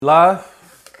Live?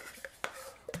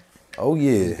 Oh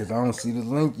yeah. Because I don't see the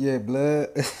link yet, blood.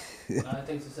 It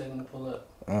takes a second to pull up.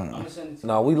 I'm gonna send it to you.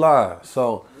 No, we live.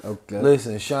 So Okay.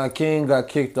 listen, Shaun King got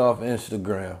kicked off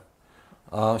Instagram.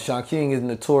 Shaun King is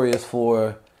notorious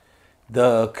for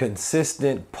the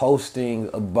consistent posting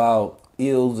about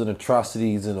ills and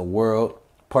atrocities in the world,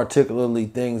 particularly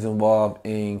things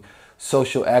involving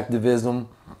social activism.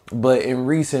 But in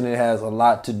recent, it has a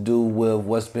lot to do with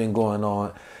what's been going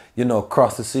on,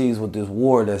 across the seas with this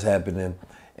war that's happening.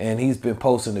 And he's been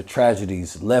posting the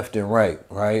tragedies left and right.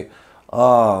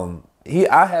 I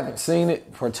haven't seen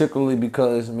it, particularly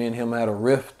because me and him had a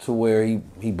rift to where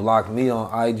he blocked me on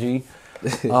IG.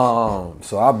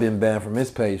 So I've been banned from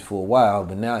his page for a while,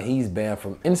 but now he's banned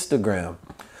from Instagram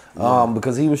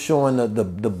because he was showing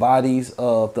the bodies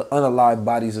of the unalived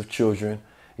bodies of children.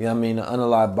 The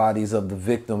unalived bodies of the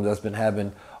victims that's been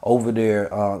happening over there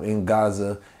in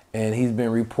Gaza. And he's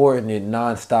been reporting it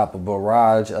nonstop, a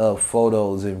barrage of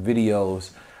photos and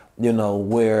videos,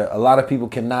 where a lot of people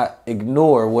cannot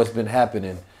ignore what's been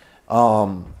happening.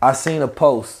 I seen a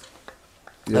post.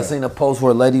 Yeah. I seen a post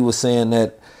where a lady was saying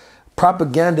that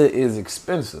propaganda is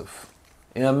expensive.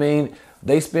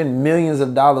 They spend millions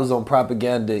of dollars on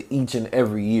propaganda each and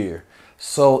every year.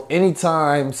 So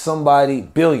anytime somebody,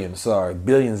 billions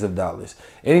of dollars.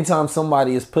 Anytime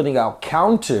somebody is putting out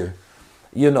counter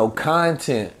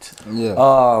content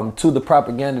to the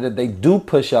propaganda that they do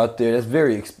push out there, that's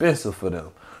very expensive for them.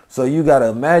 So you got to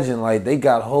imagine, like, they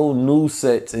got whole news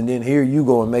sets, and then here you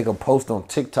go and make a post on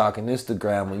TikTok and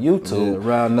Instagram and YouTube. Yeah,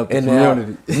 rounding up the and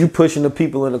community. Now you pushing the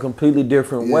people in a completely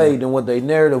different way than what their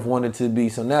narrative wanted to be.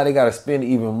 So now they got to spend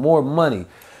even more money.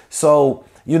 So,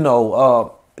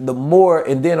 the more,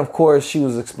 and then of course she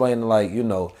was explaining, like,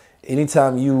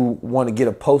 anytime you want to get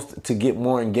a post to get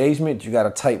more engagement, you got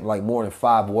to type like more than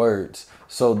 5 words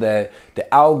so that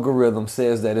the algorithm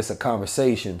says that it's a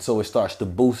conversation, so it starts to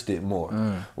boost it more,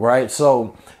 right?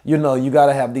 So, you got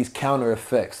to have these counter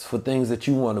effects for things that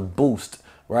you want to boost,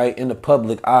 right, in the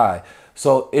public eye.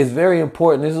 So it's very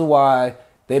important. This is why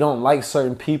they don't like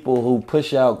certain people who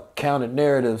push out counter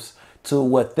narratives to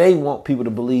what they want people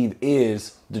to believe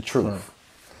is the truth.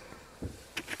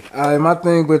 My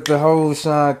thing with the whole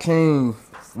Shaun King,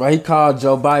 right? He called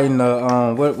Joe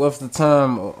Biden what's the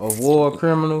term? A war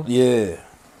criminal. Yeah.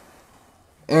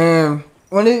 And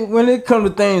when it comes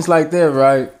to things like that,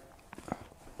 right?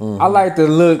 I like to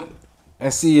look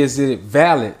and see, is it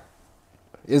valid?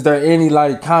 Is there any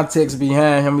context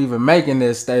behind him even making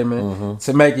that statement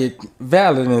to make it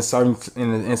valid in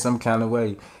some kind of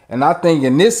way? And I think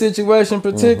in this situation in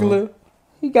particular,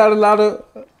 he got a lot of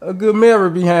a good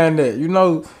merit behind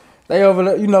that. They over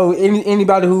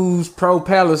anybody who's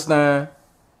pro-Palestine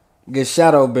gets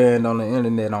shadow banned on the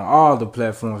internet on all the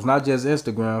platforms, not just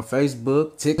Instagram,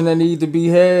 Facebook, TikTok. That need to be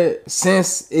had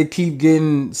since it keep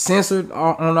getting censored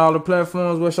on all the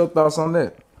platforms. What's your thoughts on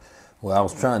that? Well, I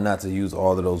was trying not to use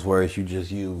all of those words you just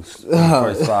used in the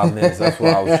first 5 minutes. That's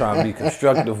why I was trying to be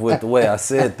constructive with the way I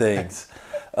said things.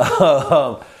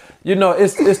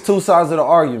 It's two sides of the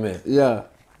argument. Yeah.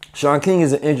 Shaun King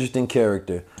is an interesting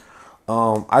character.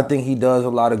 I think he does a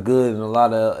lot of good and a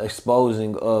lot of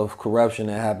exposing of corruption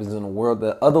that happens in the world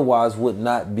that otherwise would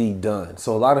not be done.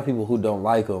 So a lot of people who don't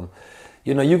like him,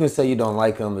 you can say you don't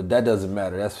like him, but that doesn't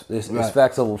matter. It's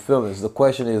facts over feelings. The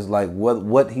question is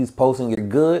what he's posting is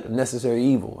good, necessary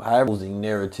evil. However, it's a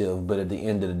narrative, but at the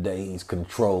end of the day, he's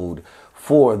controlled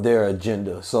for their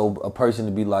agenda. So a person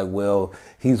to be like, well,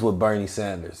 he's with Bernie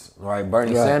Sanders, right?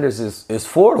 Bernie Sanders is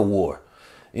for the war.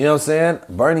 You know what I'm saying?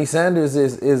 Bernie Sanders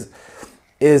is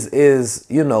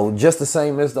just the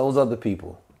same as those other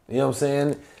people. You know what I'm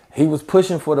saying? He was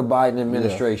pushing for the Biden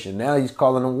administration. Now he's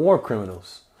calling them war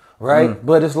criminals, right?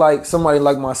 But it's like somebody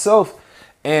like myself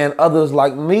and others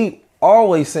like me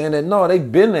always saying that, no,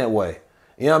 they've been that way.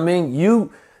 You know what I mean?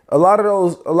 A lot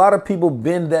of people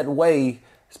been that way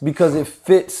because it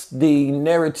fits the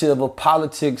narrative of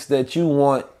politics that you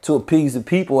want to appease the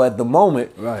people at the moment.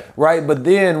 Right. But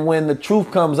then when the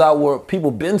truth comes out where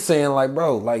people been saying, like,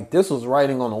 bro, like, this was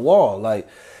writing on the wall. Like,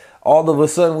 all of a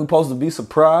sudden we're supposed to be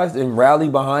surprised and rally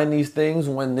behind these things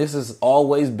when this has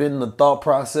always been the thought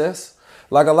process.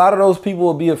 Like, a lot of those people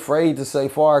will be afraid to say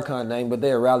Farrakhan name, but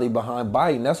they'll rally behind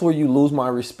Biden. That's where you lose my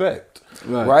respect.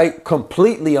 Right?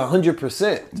 Completely,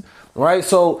 100%. Right.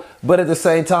 So, but at the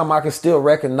same time, I can still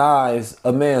recognize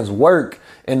a man's work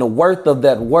and the worth of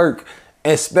that work,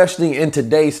 especially in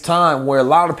today's time where a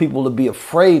lot of people will be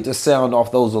afraid to sound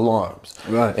off those alarms.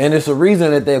 Right. And it's a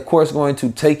reason that they're, of course, going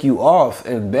to take you off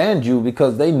and ban you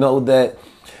because they know that,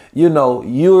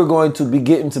 you're going to be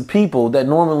getting to people that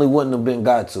normally wouldn't have been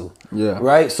got to. Yeah.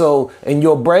 Right. So, and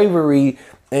your bravery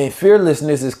And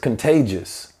fearlessness is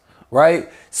contagious, right?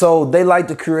 So they like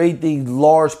to create these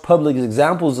large public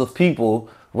examples of people,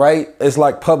 right? It's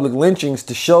like public lynchings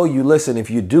to show you, listen, if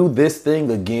you do this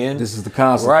thing again, this is the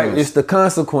consequence. Right? It's the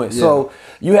consequence. Yeah. So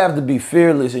you have to be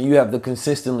fearless and you have to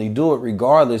consistently do it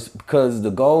regardless, because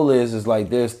the goal is like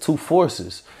there's two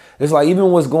forces. It's like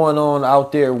even what's going on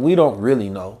out there, we don't really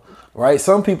know. Right?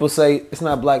 Some people say it's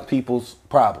not black people's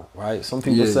problem, right? Some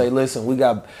people say, listen, we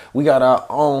got our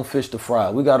own fish to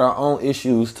fry. We got our own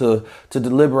issues to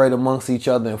deliberate amongst each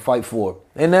other and fight for.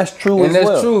 And that's true as well. And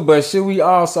that's true, but should we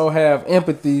also have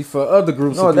empathy for other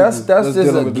groups of people? No, that's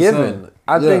just a given.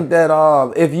 I think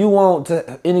that if you want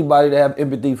anybody to have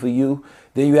empathy for you,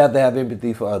 then you have to have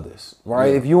empathy for others, right?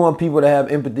 Yeah. If you want people to have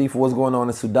empathy for what's going on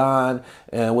in Sudan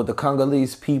and with the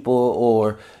Congolese people,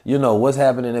 or, you know, what's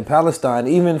happening in Palestine,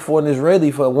 even for an Israeli,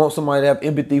 if I want somebody to have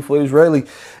empathy for Israeli,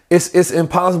 it's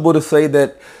impossible to say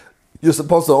that you're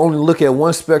supposed to only look at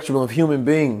one spectrum of human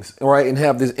beings, right, and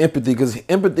have this empathy, because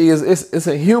empathy it's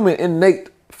a human innate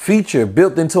feature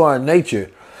built into our nature.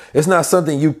 It's not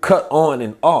something you cut on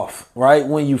and off, right?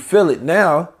 When you feel it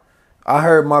now, I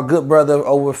heard my good brother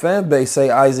over Fanbase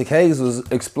say Isaac Hayes was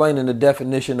explaining the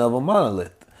definition of a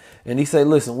monolith. And he said,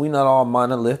 listen, we not all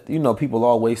monolith. You know, people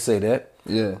always say that.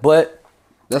 Yeah. But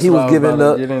that's he was giving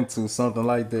the get into something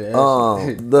like that.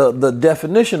 The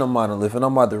definition of monolith, and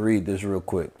I'm about to read this real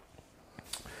quick.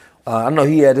 I know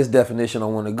he had this definition. I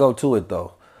want to go to it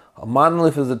though. A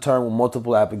monolith is a term with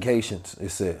multiple applications, it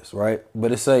says, right?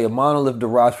 But it say a monolith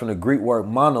derives from the Greek word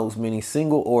monos, meaning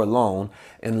single or alone,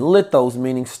 and lithos,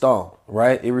 meaning stone,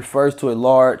 right? It refers to a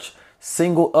large,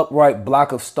 single upright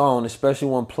block of stone, especially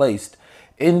when placed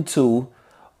into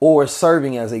or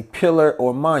serving as a pillar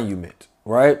or monument,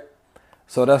 right?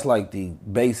 So that's like the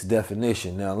base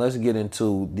definition. Now let's get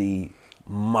into the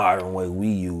modern way we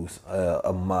use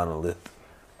a monolith.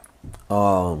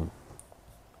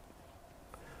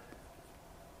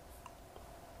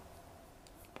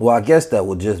 Well, I guess that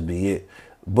would just be it.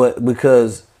 But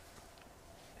because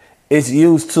it's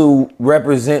used to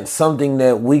represent something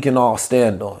that we can all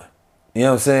stand on. You know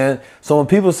what I'm saying? So when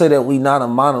people say that we not a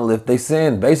monolith, they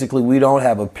saying basically we don't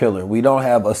have a pillar. We don't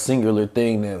have a singular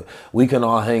thing that we can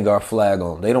all hang our flag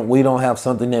on. We don't have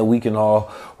something that we can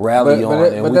all rally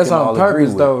on. But that's on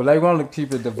purpose though. They want to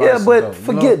keep it divisive. Yeah, but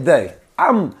forget they.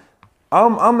 I'm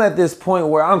at this point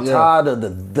where I'm tired of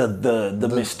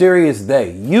the mysterious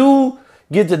they. You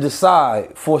get to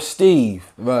decide for Steve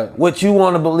what you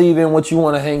want to believe in, what you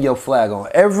want to hang your flag on.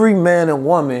 Every man and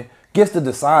woman gets to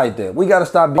decide that. We got to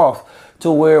stop off to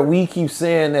where we keep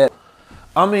saying that.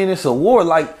 I mean, it's a war.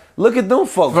 Like, look at them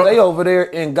folks. They over there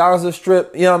in Gaza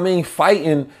Strip, you know what I mean,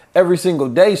 fighting every single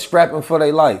day, scrapping for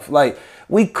their life. Like,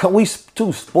 we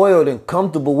too spoiled and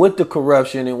comfortable with the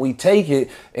corruption, and we take it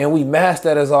and we mask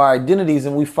that as our identities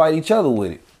and we fight each other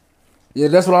with it. Yeah,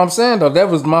 that's what I'm saying though. That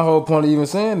was my whole point of even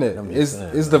saying that.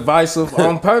 It's divisive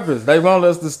on purpose. They want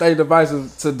us to stay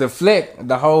divisive to deflect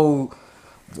the whole,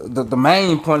 the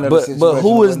main point of the situation. But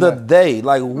who is the they?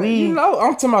 Like we, man, you know,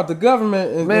 I'm talking about the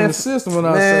government and the system. When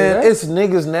I say that, it's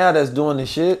niggas now that's doing this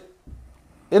shit.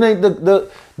 It ain't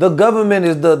the government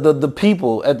is the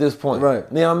people at this point. Right.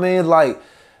 You know what I mean? Like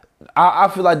I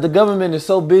feel like the government is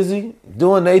so busy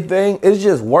doing their thing. It's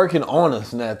just working on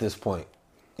us now at this point.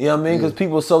 You know what I mean? Because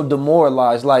people are so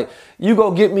demoralized. Like, you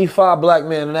go get me 5 black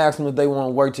men and ask them if they want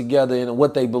to work together and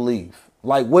what they believe.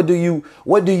 Like, what do you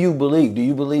believe? Do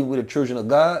you believe we're the children of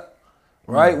God?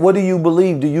 Right? What do you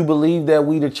believe? Do you believe that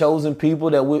we the chosen people,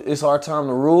 that it's our time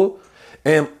to rule?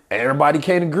 And everybody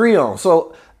can't agree on.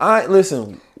 So, I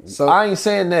ain't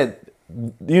saying that,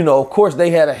 you know, of course they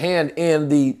had a hand in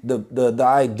the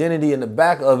identity in the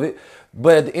back of it.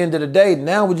 But at the end of the day,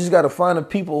 now we just got to find the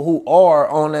people who are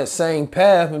on that same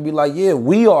path and be like, yeah,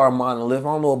 we are a monolith. I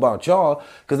don't know about y'all,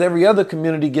 because every other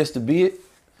community gets to be it.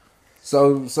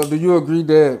 So do you agree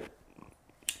that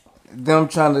them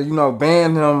trying to, you know,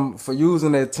 ban him for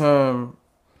using that term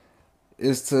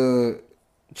is to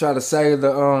try to save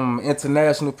the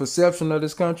international perception of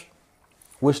this country?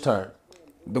 Which term?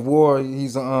 The war.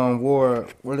 He's a war.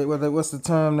 What's the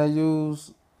term they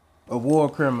use? A war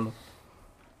criminal.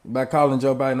 By calling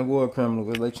Joe Biden a war criminal,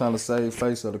 because they trying to save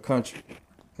face of the country.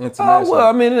 Oh, well,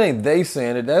 I mean, it ain't they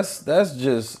saying it. That's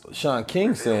just Shaun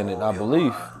King saying it, I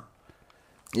believe.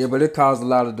 Yeah, but it caused a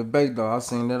lot of debate, though. I've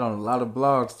seen that on a lot of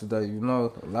blogs today. You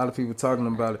know, a lot of people talking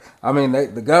about it. I mean,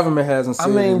 the government hasn't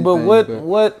said anything.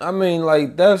 But I mean,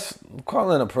 like, that's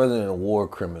calling a president a war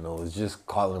criminal is just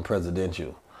calling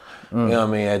presidential. You know what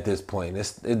I mean? At this point,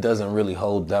 it doesn't really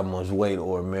hold that much weight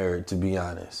or merit, to be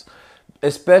honest.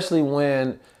 Especially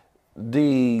when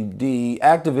the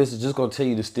activists is just gonna tell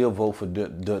you to still vote for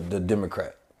the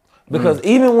Democrat. Because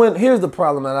even when, here's the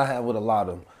problem that I have with a lot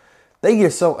of them. They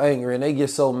get so angry and they get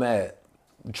so mad.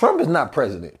 Trump is not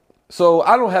president. So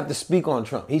I don't have to speak on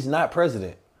Trump. He's not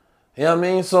president. You know what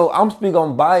I mean? So I'm speaking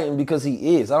on Biden because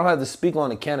he is. I don't have to speak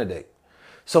on a candidate.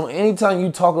 So anytime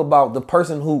you talk about the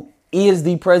person who is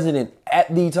the president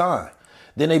at the time,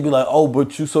 then they be like, oh,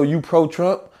 but you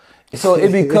pro-Trump? So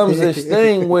it becomes this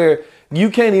thing where you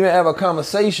can't even have a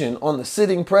conversation on the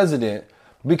sitting president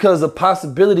because of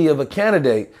possibility of a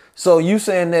candidate. So you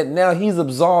saying that now he's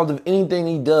absolved of anything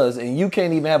he does and you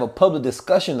can't even have a public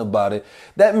discussion about it.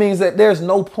 That means that there's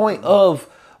no point of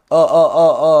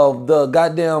the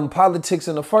goddamn politics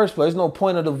in the first place. There's no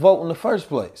point of the vote in the first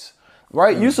place,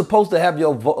 right? You're supposed to have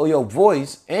your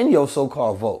voice and your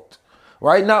so-called vote,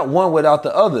 right? Not one without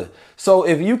the other. So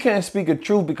if you can't speak a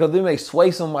truth because it may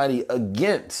sway somebody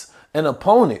against an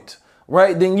opponent,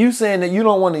 right? Then you saying that you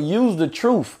don't want to use the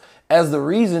truth as the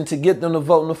reason to get them to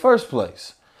vote in the first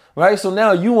place, right? So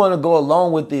now you want to go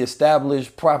along with the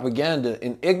established propaganda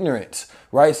and ignorance,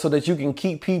 right? So that you can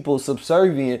keep people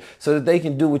subservient so that they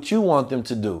can do what you want them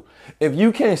to do. If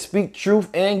you can't speak truth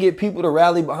and get people to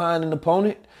rally behind an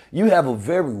opponent, you have a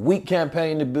very weak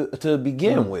campaign to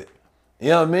begin with.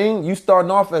 You know what I mean? You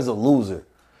starting off as a loser.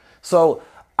 So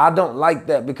I don't like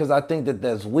that because I think that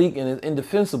that's weak and it's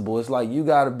indefensible. It's like you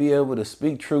got to be able to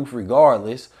speak truth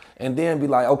regardless and then be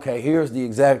like, okay, here's the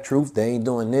exact truth. They ain't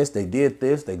doing this. They did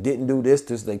this. They didn't do this.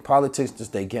 This they politics. This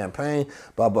they campaign.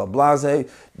 Blah, blah, blase.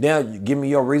 Now you give me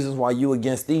your reasons why you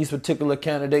against these particular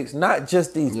candidates. Not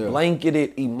just these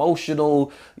blanketed,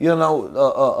 emotional,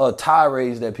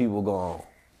 tirades that people go on.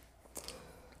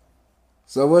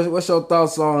 So what's your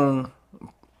thoughts on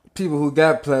people who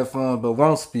got platforms but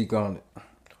won't speak on it?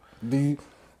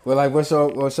 What's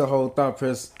your whole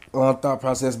thought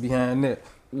process behind that?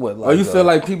 What, like, or you feel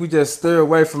like people just stay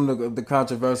away from the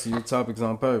controversial topics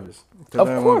on purpose?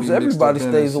 Of course, everybody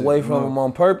stays away from them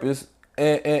on purpose,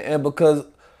 and because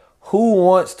who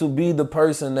wants to be the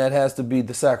person that has to be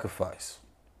the sacrifice?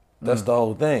 That's the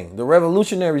whole thing. The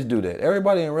revolutionaries do that.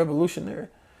 Everybody ain't revolutionary.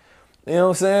 You know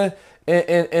what I'm saying?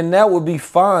 And that would be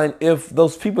fine if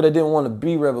those people that didn't want to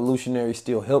be revolutionaries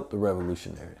still helped the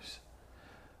revolutionaries.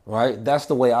 Right? That's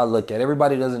the way I look at it.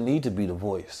 Everybody doesn't need to be the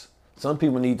voice. Some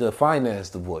people need to finance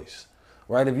the voice.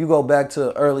 Right? If you go back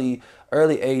to early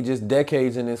ages,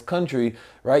 decades in this country,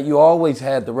 right, you always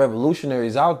had the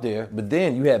revolutionaries out there, but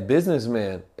then you had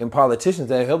businessmen and politicians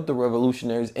that helped the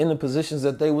revolutionaries in the positions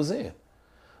that they was in.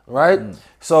 Right?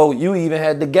 So you even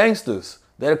had the gangsters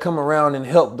that come around and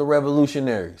help the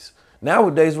revolutionaries.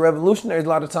 Nowadays, revolutionaries a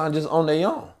lot of times just on their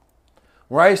own,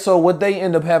 right? So what they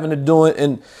end up having to do,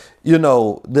 and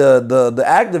the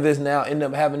activists now end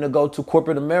up having to go to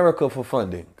corporate America for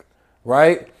funding,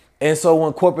 right? And so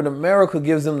when corporate America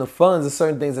gives them the funds, there's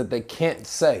certain things that they can't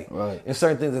say, right, and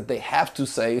certain things that they have to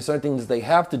say, and certain things that they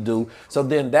have to do. So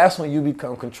then that's when you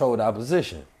become controlled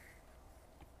opposition.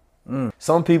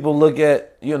 Some people look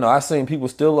at, I've seen people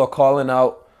still are calling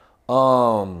out,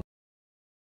 what's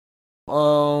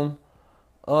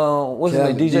his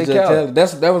name? DJ Khaled.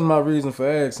 That was my reason for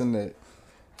asking that.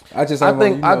 I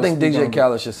think DJ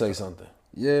Khaled should say something.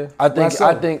 Yeah. I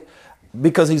think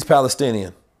because he's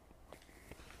Palestinian.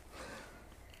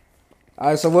 All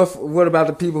right, so what about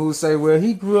the people who say, well,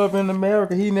 he grew up in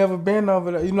America, he never been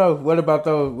over there? What about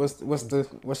those?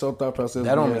 What's your thought process?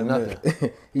 That don't mean nothing.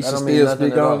 He should still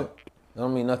speak on it. That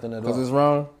don't mean nothing at all. Because it's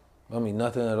wrong? That don't mean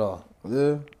nothing at all.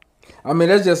 Yeah. I mean,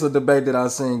 that's just a debate that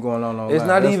I've seen going on online. It's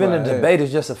not even a debate,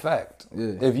 it's just a fact.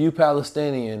 Yeah. If you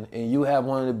Palestinian and you have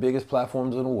one of the biggest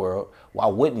platforms in the world, why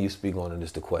wouldn't you speak on it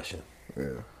is the question.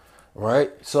 Yeah.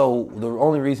 Right? So the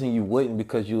only reason you wouldn't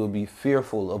because you would be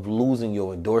fearful of losing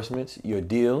your endorsements, your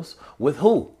deals. With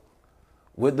who?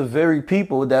 With the very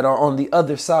people that are on the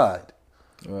other side.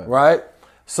 Right?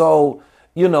 So,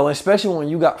 especially when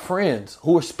you got friends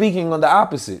who are speaking on the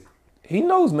opposite. He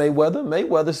knows Mayweather.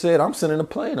 Mayweather said, I'm sending a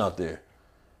plane out there.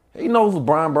 He knows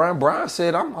Brian. Brian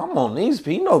said, I'm on these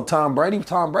people. He knows Tom Brady.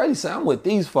 Tom Brady said, I'm with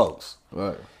these folks.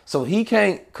 Right. So he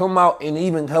can't come out and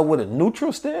even help with a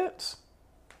neutral stance?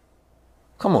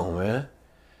 Come on, man.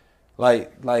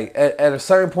 Like at a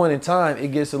certain point in time,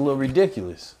 it gets a little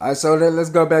ridiculous. All right, so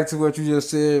let's go back to what you just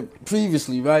said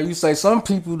previously, right? You say some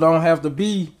people don't have to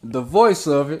be the voice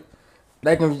of it.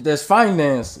 That's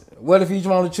finance. What if he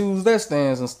want to choose that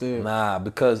stance instead? Nah,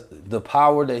 because the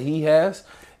power that he has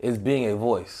is being a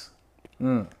voice.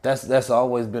 That's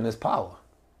always been his power.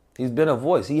 He's been a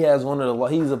voice. He's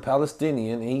a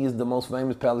Palestinian, and he is the most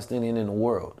famous Palestinian in the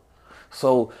world.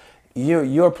 So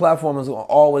your platform is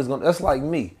always going to, that's like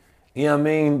me. You know what I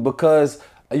mean? Because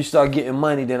you start getting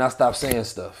money, then I stop saying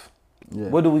stuff. Yeah.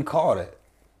 What do we call that?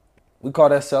 We call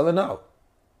that selling out.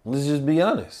 Let's just be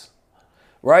honest.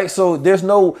 Right? So there's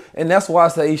no, and that's why I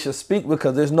say he should speak,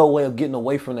 because there's no way of getting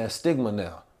away from that stigma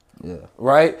now. Yeah.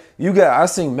 Right? I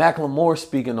seen Macklemore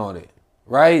speaking on it.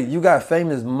 Right? You got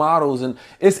famous models, and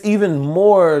it's even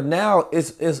more now.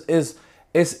 It's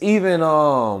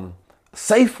even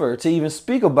safer to even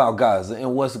speak about Gaza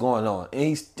and what's going on. And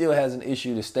he still hasn't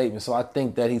issued a statement. So I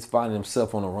think that he's finding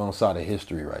himself on the wrong side of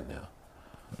history right now.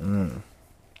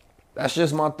 That's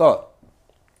just my thought.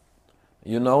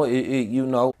 You know,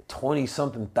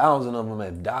 20-something thousand of them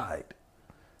have died.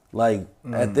 Like,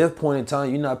 at this point in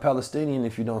time, you're not Palestinian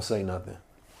if you don't say nothing.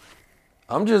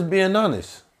 I'm just being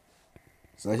honest.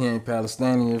 So he ain't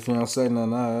Palestinian if he don't say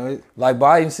nothing, all right? Like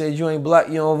Biden said, you ain't black,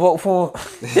 you don't vote for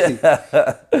him.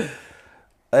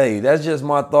 Hey, that's just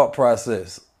my thought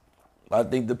process. I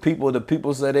think the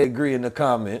people say they agree in the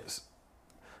comments.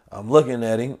 I'm looking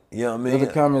at him, you know what I mean? In the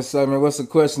comments say, man, what's the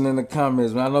question in the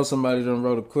comments? Man, I know somebody done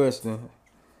wrote a question.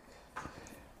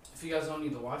 If you guys don't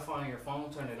need the Wi-Fi on your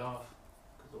phone, turn it off.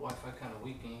 Because the Wi-Fi kind of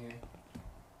weak in here.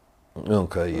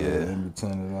 Okay, yeah. Let me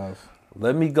turn it off.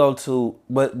 Let me go to,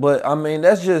 but I mean,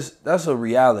 that's a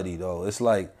reality though. It's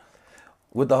like,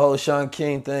 with the whole Shaun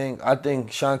King thing, I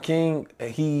think Shaun King,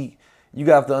 you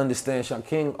have to understand, Shaun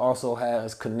King also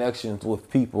has connections with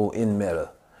people in Meta,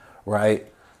 right?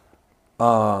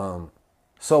 So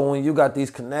when you got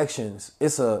these connections,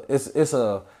 it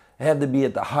had to be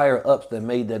at the higher ups that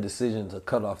made that decision to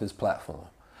cut off his platform.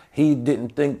 He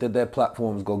didn't think that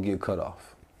platform was gonna get cut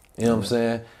off. You know what I'm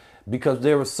saying? Because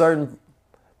there are certain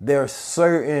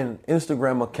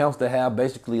Instagram accounts that have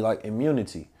basically like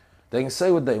immunity. They can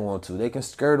say what they want to. They can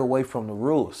skirt away from the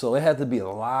rules. So it had to be a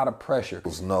lot of pressure.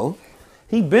 No,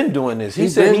 he been doing this. He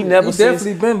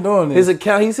definitely been doing this. His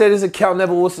account. He said his account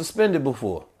never was suspended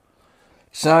before.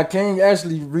 Shaun King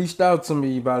actually reached out to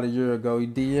me about a year ago. He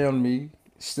DM'd me,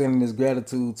 sending his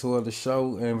gratitude toward the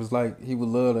show, and was like he would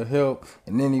love to help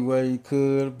in any way he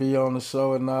could, be on the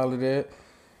show and all of that.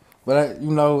 But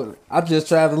I just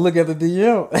tried to look at the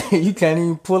DM. You can't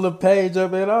even pull a page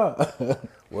up at all.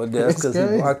 Well, that's because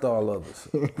he blocked all of us.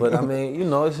 But I mean,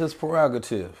 it's his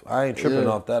prerogative. I ain't tripping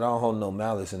off that. I don't hold no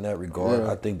malice in that regard.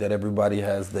 I think that everybody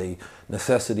has the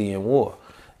necessity in war.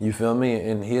 You feel me?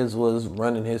 And his was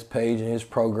running his page and his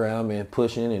program and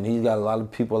pushing, and he's got a lot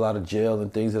of people out of jail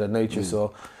and things of that nature.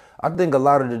 So I think a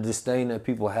lot of the disdain that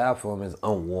people have for him is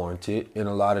unwarranted in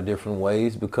a lot of different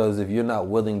ways, because if you're not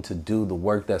willing to do the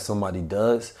work that somebody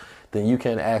does, then you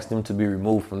can't ask them to be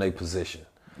removed from their position.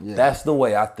 Yeah. That's the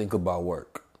way I think about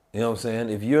work. You know what I'm saying?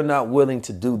 If you're not willing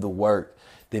to do the work,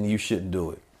 then you shouldn't do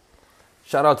it.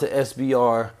 Shout out to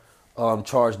SBR.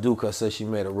 Charge Duca says she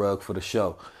made a rug for the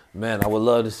show. Man, I would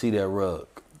love to see that rug.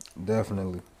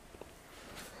 Definitely.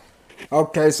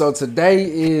 Okay, so today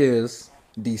is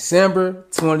December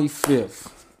 25th,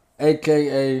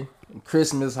 a.k.a.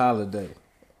 Christmas holiday.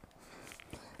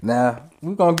 Now,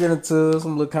 we're going to get into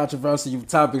some little controversial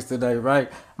topics today, right?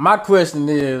 My question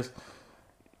is,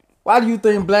 why do you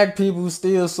think black people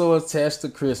still so attached to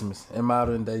Christmas in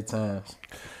modern day times?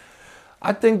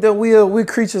 I think that we're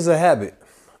creatures of habit.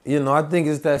 I think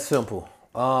it's that simple.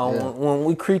 When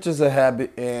we creatures of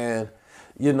habit, and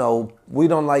we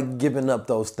don't like giving up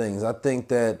those things. I think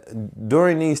that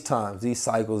during these times, these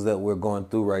cycles that we're going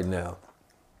through right now,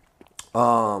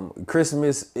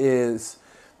 Christmas is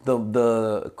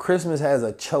the Christmas has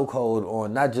a chokehold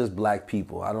on not just black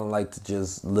people. I don't like to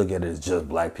just look at it as just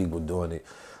black people doing it.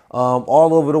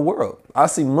 All over the world, I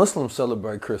see Muslims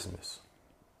celebrate Christmas.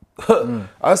 I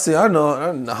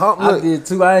did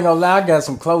too. I ain't gonna lie. I got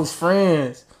some close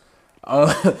friends.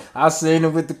 I seen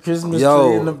them with the Christmas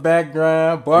tree in the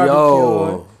background,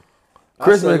 barbecuing.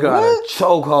 Christmas got a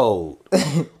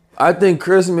chokehold. I think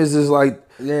Christmas is like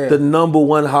the number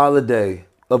one holiday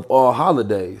of all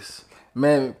holidays.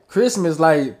 Man, Christmas,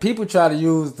 like, people try to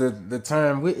use the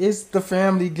term, it's the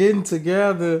family getting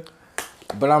together.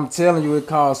 But I'm telling you, it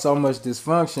causes so much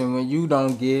dysfunction when you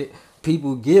don't get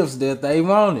people gifts that they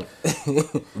wanted.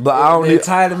 But I don't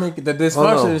entitlement, the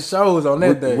dysfunction shows on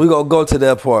that day. We're gonna go to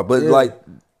that part, but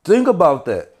think about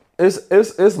that.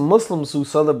 It's Muslims who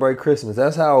celebrate Christmas.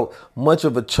 That's how much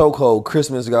of a chokehold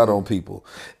Christmas got on people,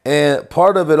 and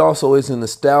part of it also is the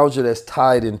nostalgia that's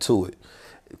tied into it.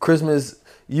 Christmas.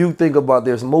 You think about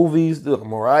there's movies, the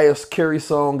Mariah Carey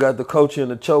song got the culture in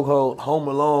the chokehold. Home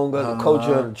Alone got the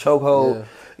culture in the chokehold. Yeah.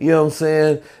 You know what I'm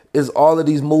saying? It's all of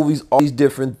these movies, all these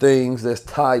different things that's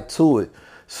tied to it.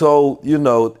 So,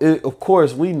 of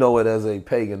course, we know it as a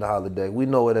pagan holiday. We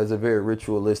know it as a very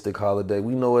ritualistic holiday.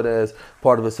 We know it as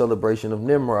part of a celebration of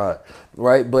Nimrod,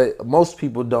 right? But most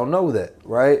people don't know that,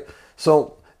 right?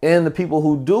 So, and the people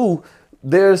who do,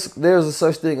 there's a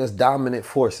such thing as dominant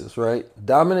forces, right?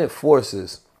 Dominant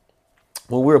forces.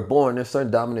 When we're born, there's certain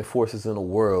dominant forces in the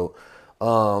world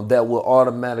that will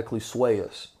automatically sway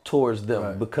us towards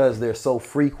them because they're so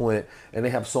frequent and they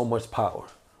have so much power,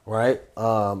 right?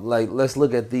 Like, let's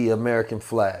look at the American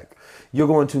flag. You're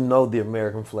going to know the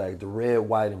American flag, the red,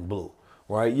 white, and blue,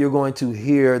 right? You're going to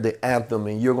hear the anthem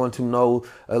and you're going to know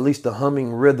at least the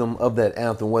humming rhythm of that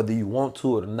anthem, whether you want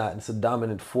to or not. It's a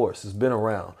dominant force. It's been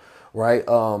around. Right.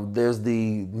 There's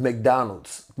the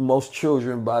McDonald's. Most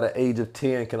children by the age of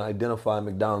 10 can identify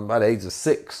McDonald's. By the age of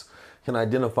 6 can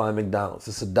identify McDonald's.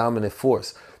 It's a dominant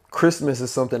force. Christmas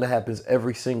is something that happens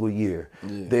every single year.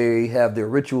 Yeah. They have their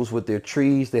rituals with their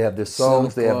trees. They have their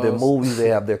songs. They have their movies. They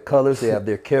have their colors. They have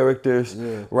their characters.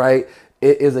 Yeah. Right.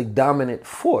 It is a dominant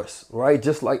force. Right.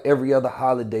 Just like every other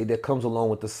holiday that comes along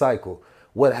with the cycle.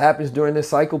 What happens during this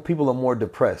cycle? People are more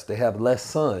depressed. They have less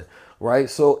sun.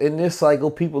 Right. So in this cycle,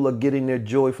 people are getting their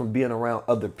joy from being around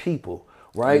other people.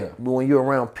 Right. Yeah. When you're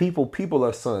around people, people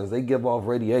are suns. They give off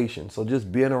radiation. So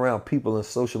just being around people in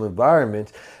social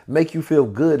environments make you feel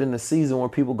good in the season where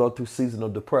people go through seasonal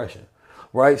depression.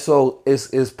 Right. So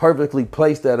it's perfectly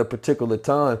placed at a particular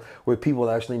time where people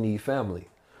actually need family.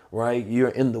 Right. You're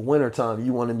in the wintertime.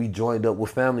 You want to be joined up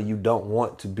with family. You don't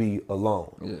want to be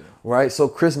alone. Yeah. Right. So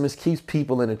Christmas keeps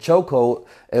people in a chokehold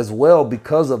as well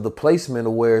because of the placement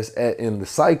of where it's at in the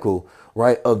cycle,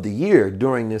 right, of the year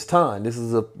during this time. This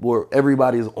is where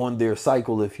everybody is on their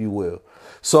cycle, if you will.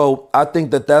 So I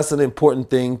think that that's an important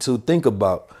thing to think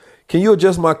about. Can you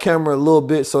adjust my camera a little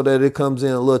bit so that it comes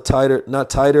in a little tighter? Not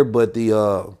tighter, but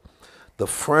the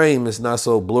frame is not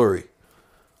so blurry.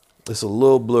 It's a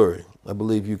little blurry. I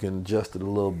believe you can adjust it a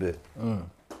little bit.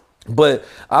 But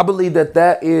I believe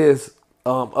that is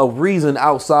a reason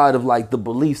outside of like the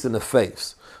beliefs and the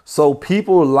faiths. So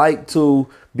people like to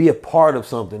be a part of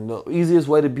something. The easiest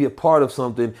way to be a part of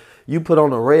something, you put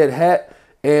on a red hat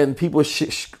and people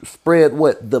spread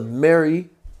what? The Merry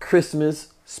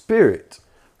Christmas spirit.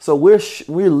 So we're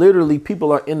literally,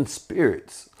 people are in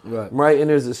spirits, right?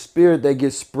 And there's a spirit that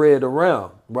gets spread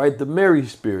around, right? The Merry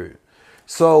spirit.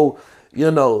 So, you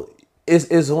know,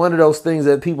 it's one of those things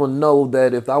that people know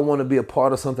that if I want to be a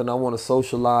part of something, I want to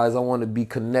socialize, I want to be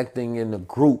connecting in a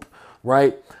group,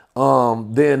 right?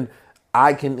 Then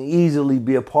I can easily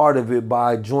be a part of it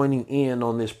by joining in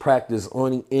on this practice,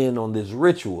 joining in on this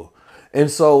ritual. And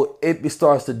so it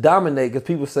starts to dominate because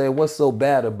people say, what's so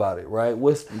bad about it, right?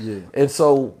 And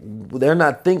so they're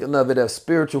not thinking of it as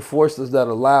spiritual forces that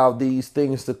allow these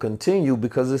things to continue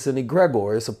because it's an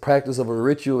egregor. It's a practice of a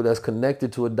ritual that's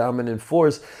connected to a dominant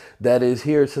force that is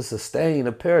here to sustain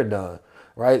a paradigm,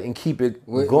 right? And keep it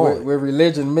going. With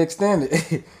religion mixed in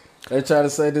it. They try to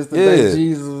say this the day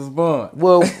Jesus was born.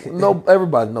 Well, no,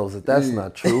 everybody knows that that's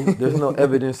not true. There's no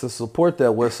evidence to support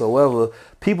that whatsoever.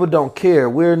 People don't care.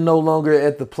 We're no longer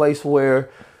at the place where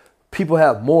people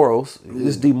have morals.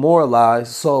 It's demoralized.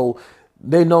 So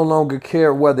they no longer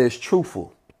care whether it's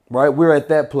truthful, right? We're at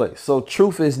that place. So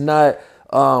truth is not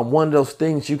one of those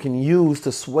things you can use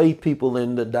to sway people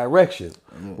in the direction,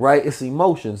 right? It's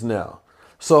emotions now.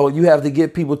 So you have to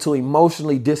get people to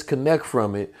emotionally disconnect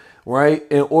from it, right,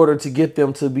 in order to get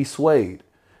them to be swayed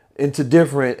into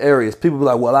different areas. People be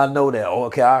like, well, I know that. Oh,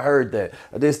 okay, I heard that.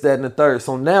 This, that, and the third.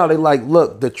 So now they like,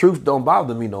 look, the truth don't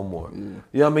bother me no more. You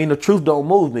know what I mean? The truth don't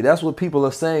move me. That's what people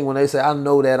are saying when they say, I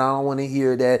know that. I don't want to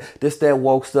hear that. This, that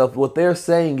woke stuff. What they're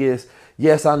saying is,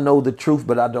 yes, I know the truth,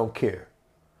 but I don't care.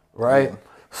 Right?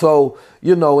 So,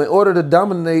 you know, in order to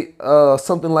dominate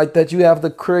something like that, you have to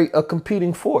create a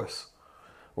competing force.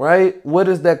 Right? What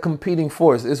is that competing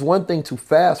force? It's one thing to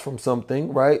fast from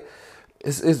something, right?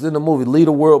 It's in the movie, leaving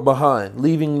the world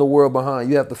behind.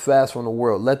 You have to fast from the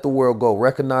world. Let the world go.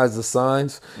 Recognize the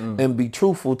signs and be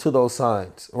truthful to those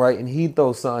signs, right? And heed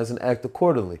those signs and act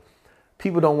accordingly.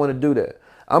 People don't want to do that.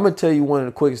 I'm going to tell you one of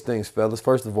the quickest things, fellas.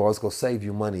 First of all, it's going to save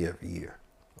you money every year.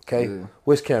 Okay? Yeah.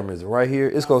 Which camera is it? Right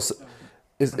here? It's going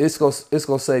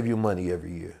to save you money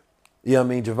every year. You know what I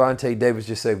mean? Javante Davis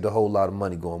just saved a whole lot of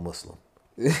money going Muslim.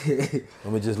 Let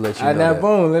me just let you know that.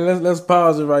 Boom, let's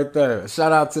pause it right there.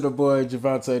 Shout out to the boy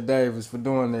Javante Davis for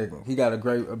doing that. He got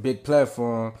a big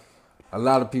platform. A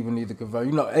lot of people need to convert.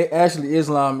 You know, actually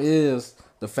Islam is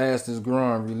the fastest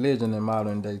growing religion in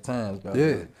modern day times.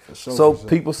 So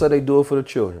people say they do it for the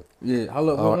children. Yeah, hold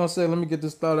up, one second. Let me get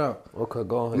this thought out. Okay,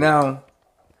 go ahead. Now,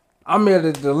 I'm at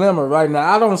a dilemma right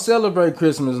now. I don't celebrate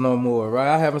Christmas no more,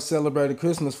 right? I haven't celebrated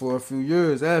Christmas for a few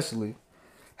years, actually.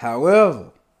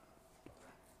 However,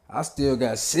 I still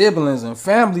got siblings and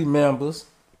family members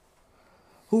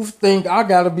who think I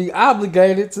gotta be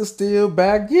obligated to still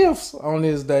buy gifts on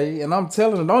this day. And I'm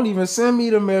telling them, don't even send me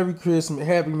the Merry Christmas,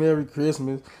 Happy Merry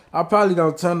Christmas. I probably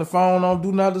gonna turn the phone on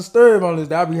Do Not Disturb on this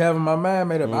day. I be having my mind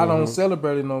made up. I don't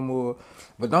celebrate it no more.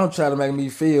 But don't try to make me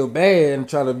feel bad and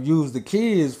try to use the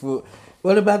kids for.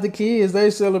 What about the kids?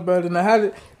 They celebrating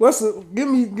now. Give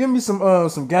me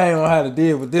some game on how to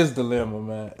deal with this dilemma,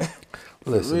 man.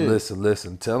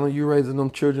 Listen. Tell them you raising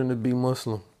them children to be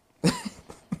Muslim.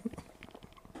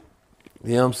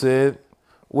 You know what I'm saying?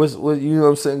 What you know what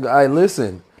I'm saying? All right,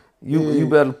 listen. You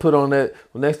better put on that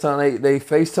next time they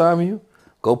FaceTime you,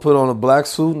 go put on a black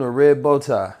suit and a red bow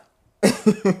tie.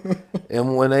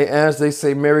 And when they answer, they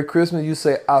say Merry Christmas, you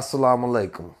say Assalamu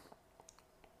alaikum.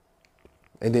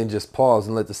 And then just pause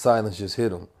and let the silence just hit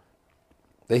them.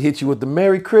 They hit you with the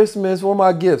Merry Christmas, what are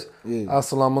my gifts? Yeah.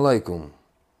 Assalamu alaikum.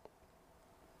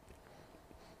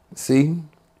 See?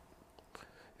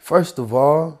 First of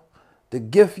all, the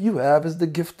gift you have is the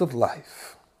gift of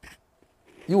life.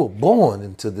 You were born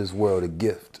into this world a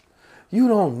gift. You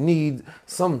don't need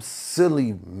some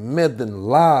silly myth and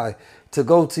lie to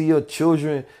go to your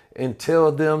children and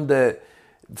tell them that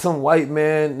some white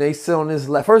man, they selling this.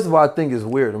 First of all, I think it's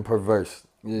weird and perverse.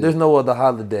 Yeah. There's no other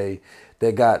holiday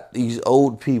that got these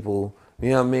old people, you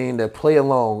know what I mean, that play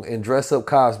along and dress up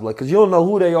cosplay. Because you don't know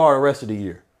who they are the rest of the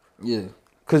year. Yeah.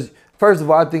 Because first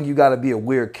of all, I think you got to be a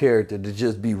weird character to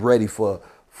just be ready for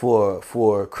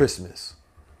Christmas,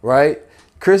 right?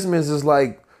 Christmas is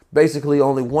like basically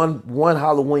only one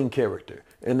Halloween character,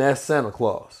 and that's Santa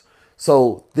Claus.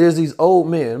 So there's these old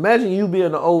men. Imagine you being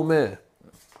an old man,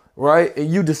 right?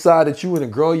 And you decide that you want to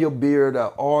grow your beard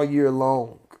out all year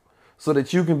long so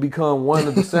that you can become one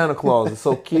of the Santa Clauses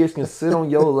so kids can sit on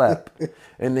your lap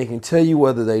and they can tell you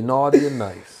whether they naughty or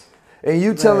nice. And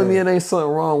you telling me it ain't something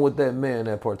wrong with that man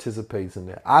that participates in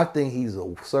that. I think he's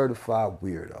a certified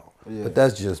weirdo. Yeah. But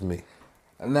that's just me.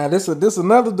 Now, this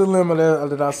another dilemma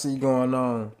that I see going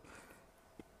on.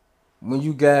 When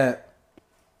you got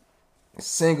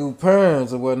single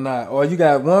parents or whatnot, or you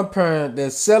got one parent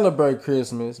that celebrate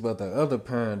Christmas, but the other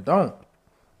parent don't,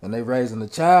 and they raising a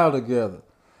child together.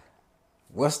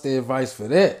 What's the advice for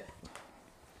that?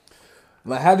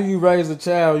 Like, how do you raise a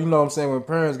child, you know what I'm saying, when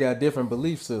parents got different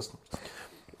belief systems?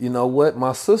 You know what?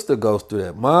 My sister goes through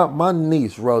that. My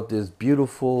niece wrote this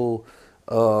beautiful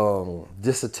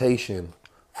dissertation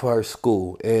for her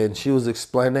school. And she was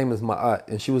explaining, her name is Ma'at,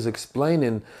 and she was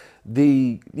explaining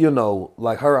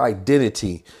like her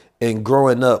identity and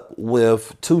growing up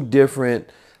with two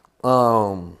different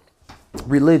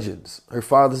religions. Her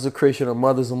father's a Christian, her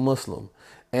mother's a Muslim.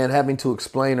 And having to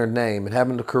explain her name and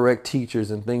having to correct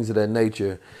teachers and things of that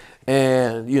nature.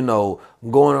 And,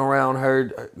 going around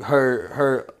her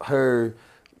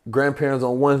grandparents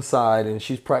on one side and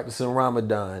she's practicing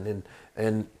Ramadan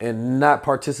and not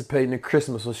participating in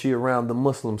Christmas when she around the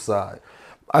Muslim side.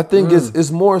 I think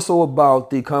it's more so about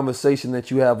the conversation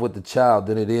that you have with the child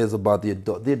than it is about the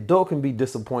adult. The adult can be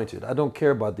disappointed. I don't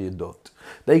care about the adult.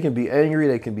 They can be angry,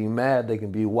 they can be mad, they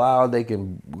can be wild, they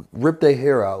can rip their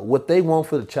hair out. What they want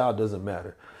for the child doesn't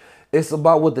matter. It's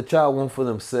about what the child wants for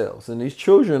themselves. And these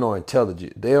children are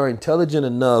intelligent. They are intelligent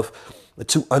enough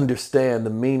to understand the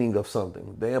meaning of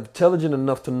something. They are intelligent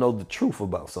enough to know the truth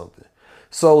about something.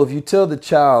 So if you tell the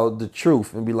child the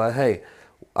truth and be like, hey,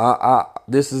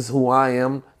 this is who I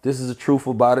am. This is the truth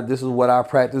about it. This is what I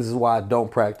practice. This is why I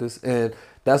don't practice. And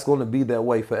that's going to be that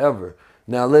way forever.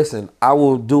 Now, listen, I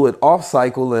will do it off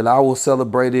cycle and I will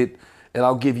celebrate it and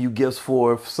I'll give you gifts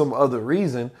for some other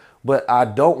reason, but I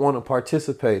don't want to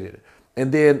participate in it.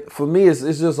 And then for me, it's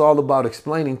just all about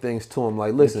explaining things to them.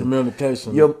 Like, listen,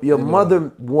 communication. Your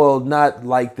mother will not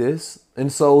like this.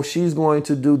 And so she's going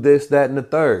to do this, that, and the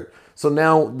third. So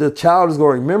now the child is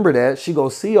going to remember that. She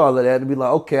going to see all of that and be like,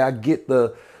 okay, I get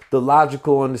the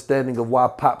logical understanding of why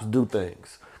pops do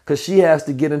things. Because she has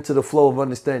to get into the flow of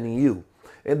understanding you.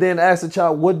 And then ask the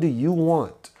child, what do you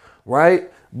want? Right?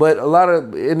 But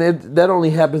that only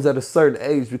happens at a certain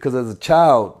age because as a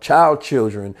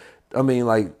children,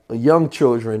 young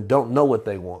children don't know what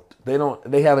they want.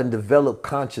 They haven't developed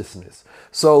consciousness.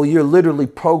 So you're literally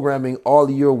programming all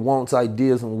of your wants,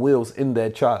 ideas, and wills in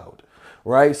that child.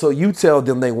 Right? So you tell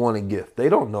them they want a gift. They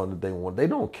don't know that they want. They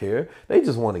don't care. They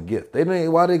just want a gift.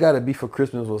 Why they got to be for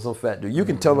Christmas with some fat dude? You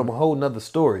can tell them a whole nother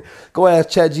story. Go ask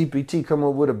ChatGPT, come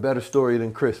up with a better story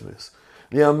than Christmas.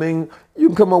 You know what I mean? You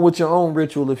can come up with your own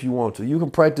ritual if you want to. You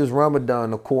can practice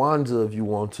Ramadan or Kwanzaa if you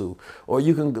want to. Or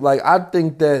you can, I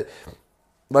think that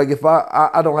like if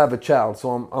I don't have a child, so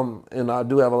I'm and I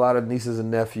do have a lot of nieces and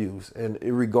nephews, and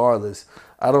regardless,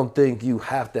 I don't think you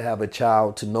have to have a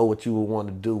child to know what you would want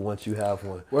to do once you have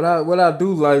one. What I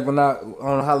do like when I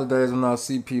on holidays when I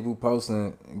see people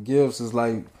posting gifts is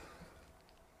like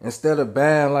instead of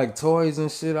buying like toys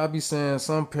and shit, I be saying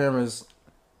some parents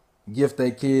gift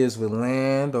their kids with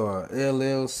land or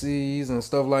LLCs and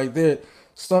stuff like that.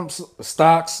 Some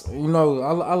stocks, you know,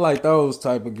 I like those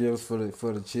type of gifts for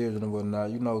the children and whatnot.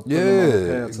 You know, put them on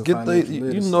the path to financial you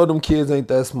literacy. know them kids ain't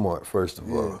that smart. First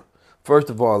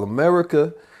of all,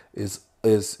 America is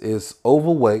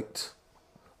overweight,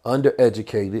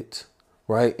 undereducated,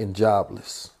 right, and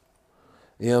jobless.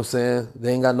 You know what I'm saying?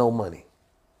 They ain't got no money,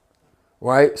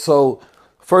 right? So,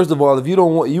 first of all, if you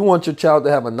want your child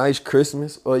to have a nice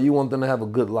Christmas, or you want them to have a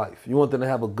good life, you want them to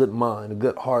have a good mind, a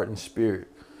good heart and spirit,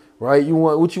 right? You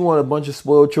want a bunch of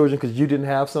spoiled children because you didn't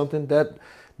have something that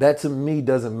to me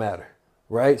doesn't matter,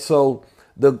 right? So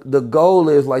the goal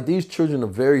is like these children are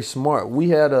very smart. We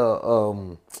had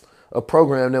a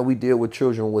program that we did with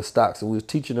children with stocks, and we was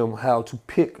teaching them how to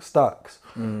pick stocks,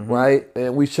 right?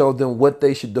 And we showed them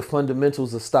the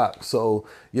fundamentals of stocks. So,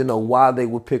 you know, why they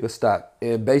would pick a stock.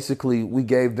 And basically we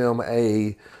gave them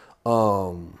a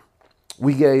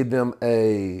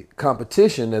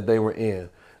competition that they were in.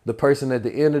 The person at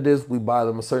the end of this, we buy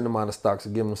them a certain amount of stocks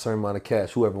and give them a certain amount of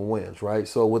cash, whoever wins, right?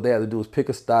 So what they had to do is pick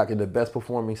a stock, and the best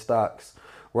performing stocks,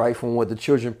 right, from what the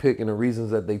children pick and the reasons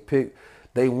that they pick,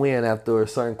 they win after a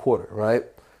certain quarter, right?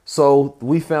 So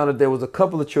we found that there was a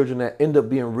couple of children that end up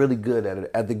being really good at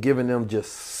it, after giving them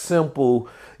just simple,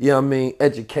 you know what I mean,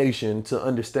 education to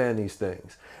understand these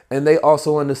things. And they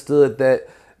also understood that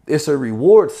it's a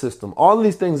reward system. All of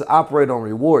these things operate on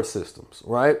reward systems,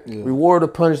 right? Yeah. Reward or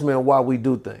punishment of why we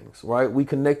do things, right? We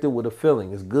connect it with a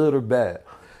feeling. It's good or bad.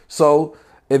 So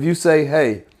if you say,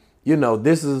 hey, you know,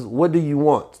 this is, what do you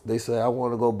want? They say, I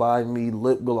want to go buy me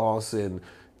lip gloss and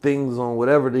things on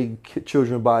whatever the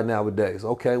children buy nowadays.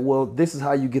 Okay, well, this is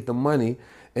how you get the money.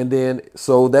 And then,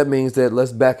 so that means that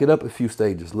let's back it up a few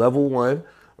stages. Level 1,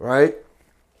 right?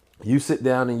 You sit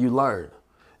down and you learn.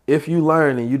 If you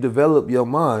learn and you develop your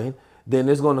mind, then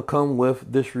it's going to come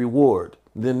with this reward.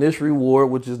 Then this reward,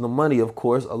 which is the money, of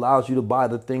course, allows you to buy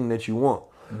the thing that you want.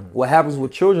 What happens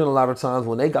with children a lot of times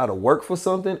when they got to work for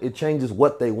something, it changes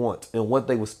what they want and what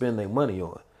they would spend their money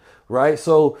on. Right?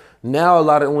 So now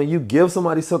when you give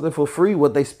somebody something for free,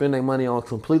 what they spend their money on is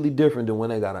completely different than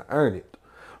when they got to earn it.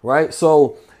 Right?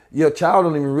 So your child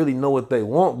don't even really know what they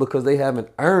want because they haven't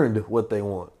earned what they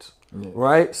want. Yeah.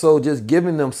 Right? So just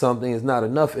giving them something is not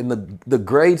enough. And the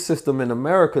grade system in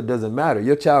America doesn't matter.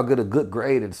 Your child get a good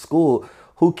grade at school.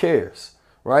 Who cares?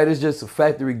 Right? It's just a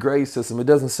factory grade system. It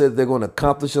doesn't say that they're going to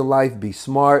accomplish in life, be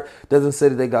smart. It doesn't say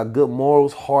that they got good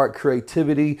morals, heart,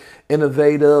 creativity,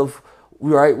 innovative,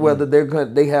 right? Whether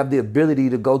they have the ability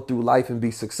to go through life and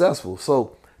be successful.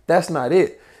 So that's not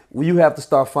it. You have to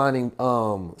start finding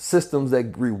systems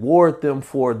that reward them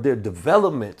for their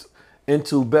development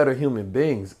into better human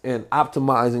beings and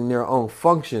optimizing their own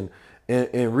function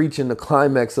and reaching the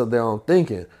climax of their own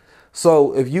thinking.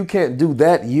 So if you can't do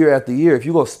that year after year, if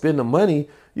you're going to spend the money,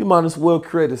 you might as well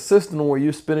create a system where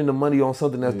you're spending the money on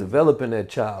something that's developing that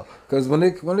child. Because when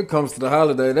it comes to the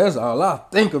holiday, that's all I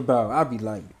think about. I be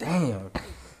like, damn,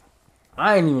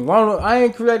 I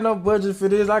ain't create no budget for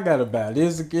this. I gotta buy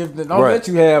this a gift. Don't let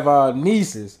you have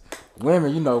nieces.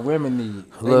 Women, you know,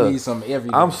 need some every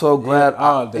day. I'm so glad.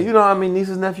 All day. You know how many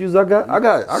nieces and nephews I got? I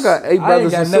got 8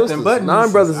 brothers and sisters.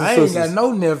 9 brothers and sisters. I ain't got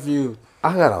no nephew.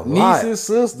 I got a lot. Nieces,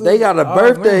 sisters. They got a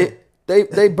birthday.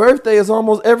 They birthday is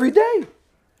almost every day.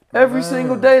 Every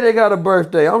single day they got a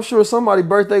birthday. I'm sure somebody's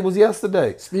birthday was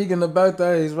yesterday. Speaking of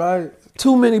birthdays, right?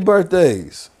 Too many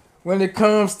birthdays. When it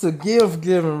comes to gift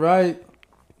giving, right?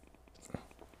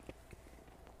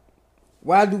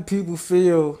 Why do people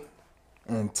feel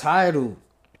entitled?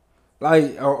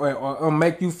 Like, or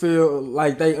make you feel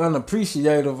like they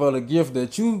unappreciative of the gift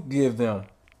that you give them?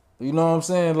 You know what I'm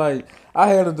saying? Like, I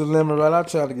had a dilemma, right? I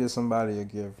tried to get somebody a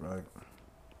gift, right?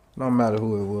 No matter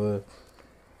who it was.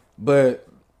 But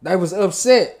they was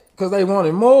upset because they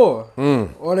wanted more.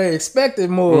 Or they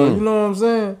expected more. You know what I'm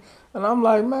saying? And I'm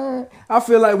like, man, I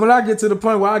feel like when I get to the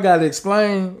point where I got to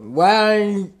explain why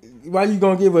you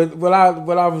going to give what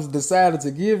I was decided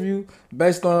to give you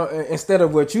based on, instead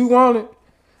of what you wanted,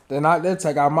 then that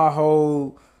take out my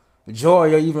whole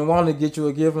joy of even wanting to get you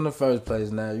a gift in the first place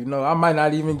now. You know, I might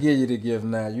not even give you the gift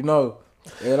now, you know,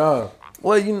 at all.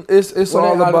 Well, it's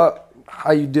all about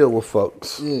how you deal with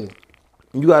folks. Yeah.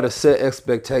 You got to set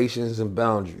expectations and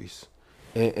boundaries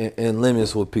and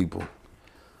limits with people.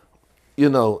 You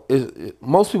know,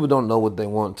 most people don't know what they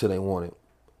want until they want it.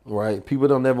 right? People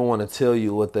don't ever want to tell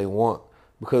you what they want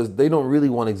because they don't really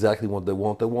want exactly what they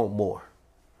want. They want more.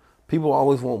 People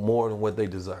always want more than what they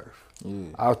deserve. Yeah.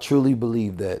 I truly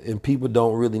believe that. And people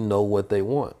don't really know what they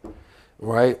want,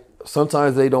 right?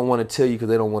 Sometimes they don't want to tell you because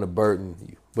they don't want to burden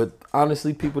you. But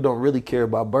honestly, people don't really care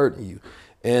about burdening you.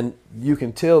 And you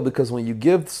can tell because when you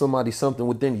give somebody something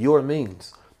within your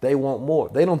means, they want more.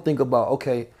 They don't think about,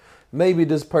 okay, maybe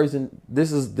this person,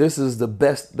 this is the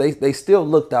best. They still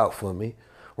looked out for me,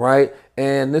 right?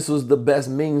 And this was the best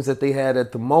means that they had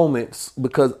at the moment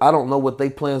because I don't know what their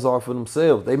plans are for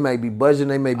themselves. They may be budgeting,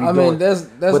 they may be doing. I mean, that's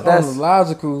on the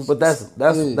logical. But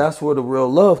that's where the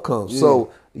real love comes. Yeah.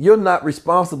 So you're not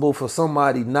responsible for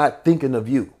somebody not thinking of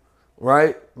you,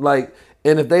 right? Like,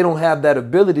 and if they don't have that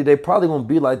ability, they probably won't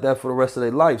be like that for the rest of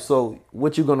their life. So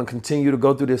what you're going to continue to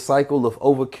go through this cycle of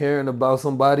over caring about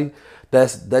somebody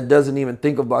that doesn't even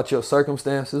think about your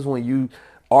circumstances when you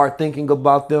are thinking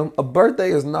about them. A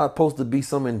birthday is not supposed to be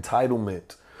some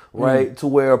entitlement, right? To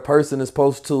where a person is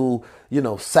supposed to,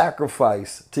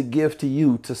 sacrifice to give to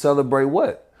you to celebrate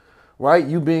what, right?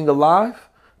 You being alive.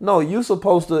 No, it's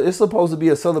supposed to be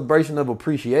a celebration of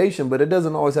appreciation, but it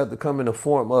doesn't always have to come in the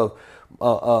form of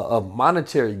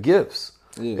monetary gifts.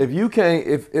 Yeah.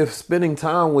 If spending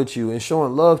time with you and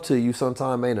showing love to you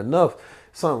sometime ain't enough,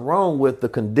 something wrong with the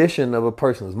condition of a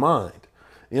person's mind.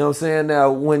 You know what I'm saying?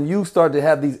 Now, when you start to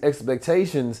have these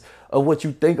expectations of what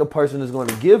you think a person is going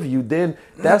to give you, then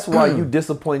that's why you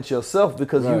disappoint yourself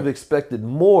because you've expected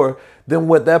more than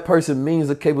what that person means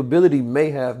the capability may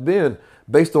have been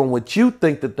based on what you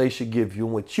think that they should give you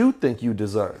and what you think you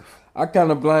deserve. I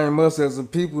kind of blame us as a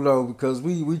people though because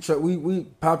we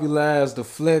popularized the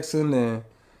flexing and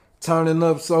turning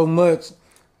up so much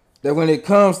that when it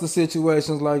comes to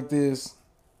situations like this,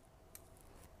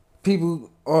 people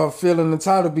are feeling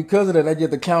entitled because of that. They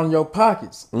get to count in your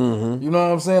pockets. Mm-hmm. You know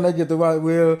what I'm saying? They get to write,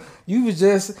 well, you was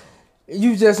just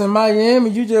in Miami.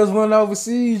 You just went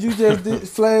overseas. You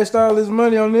just flashed all this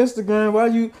money on Instagram. Why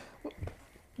you?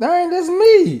 Dang, that's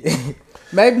me.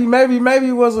 maybe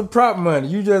it was a prop money.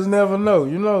 You just never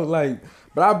know.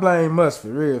 But I blame us for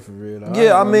real. Though.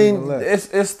 Yeah, I mean,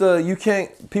 it's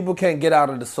people can't get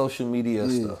out of the social media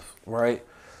stuff, right?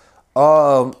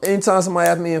 Anytime somebody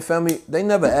asks me in family, they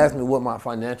never ask me what my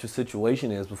financial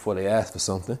situation is before they ask for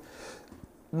something.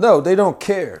 No, they don't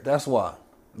care. That's why.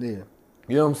 Yeah.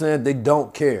 You know what I'm saying? They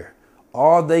don't care.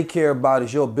 All they care about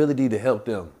is your ability to help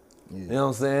them. Yeah. You know what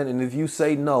I'm saying? And if you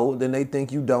say no, then they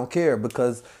think you don't care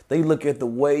because they look at the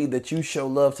way that you show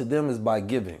love to them is by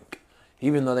giving,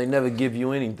 even though they never give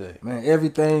you anything. Man,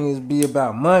 everything is be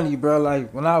about money, bro.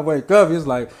 Like when I wake up, it's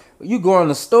like you go in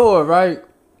the store, right?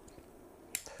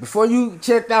 Before you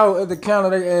check out at the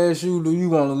counter, they ask you, do you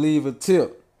want to leave a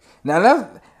tip? Now,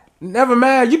 that's, never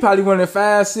mind, you probably went in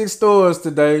 5-6 stores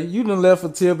today. You done left a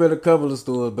tip at a couple of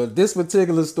stores. But this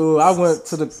particular store, I went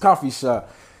to the coffee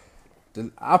shop.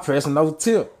 I pressed no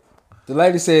tip. The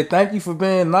lady said, thank you for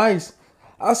being nice.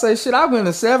 I say, shit, I went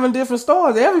to 7 different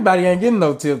stores. Everybody ain't getting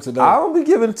no tip today. I don't be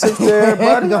giving tips to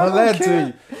everybody. Don't lie to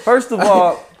you. First of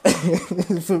all,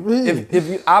 for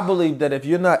me. I believe that if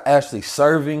you're not actually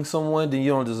serving someone, then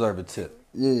you don't deserve a tip.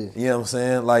 Yeah. You know what I'm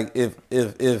saying? Like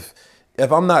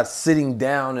if I'm not sitting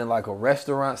down in like a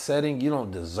restaurant setting, you don't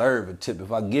deserve a tip.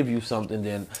 If I give you something,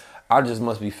 then I just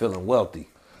must be feeling wealthy.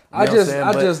 I just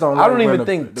don't. Like I don't even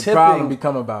think the problem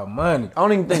become about money. I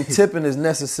don't even think tipping is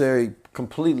necessary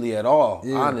completely at all.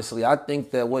 Yeah. Honestly, I think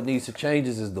that what needs to change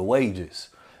is the wages.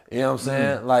 You know what I'm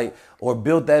saying? Mm-hmm. Like, or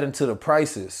build that into the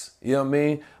prices. You know what I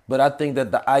mean? But I think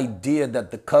that the idea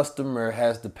that the customer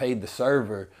has to pay the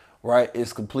server, right,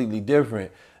 is completely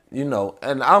different. And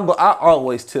I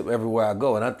always tip everywhere I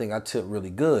go, and I think I tip really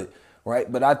good, right?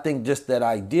 But I think just that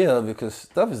idea of it, because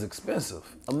stuff is expensive.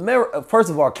 First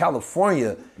of all,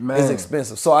 California is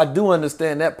expensive. So I do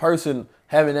understand that person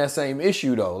having that same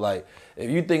issue, though. Like, if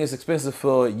you think it's expensive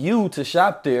for you to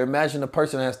shop there, imagine the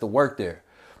person has to work there,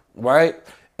 right?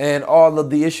 And all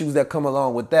of the issues that come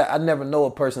along with that. I never know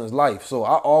a person's life. So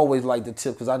I always like to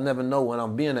tip because I never know when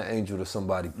I'm being an angel to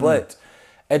somebody. But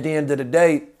at the end of the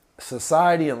day,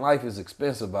 society and life is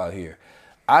expensive out here.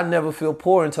 I never feel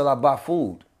poor until I buy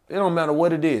food. It don't matter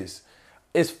what it is.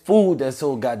 It's food that's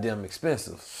so goddamn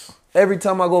expensive. Every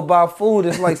time I go buy food,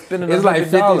 it's like spending it's like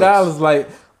 $50. Like,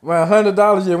 well,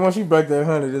 $100, yeah, once you break that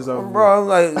 100, it's over. Bro, I'm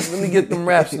like, let me get them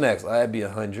wrap snacks. That'd be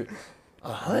 100.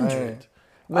 100.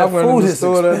 Man, I went to the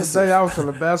store the other day. I was trying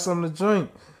to buy something to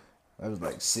drink. That was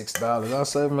like $6. I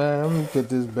said, man, let me put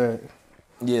this back.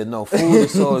 Yeah, no, food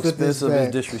is so expensive.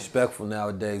 It's disrespectful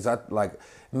nowadays. It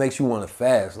makes you want to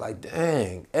fast. Like,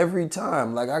 dang, every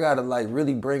time. Like, I got to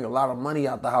really bring a lot of money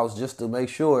out the house just to make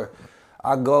sure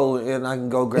I go and I can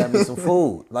go grab me some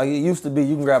food. Like it used to be,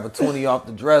 you can grab a 20 off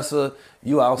the dresser,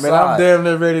 you outside. Man, I'm damn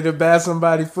near ready to buy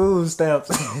somebody food stamps.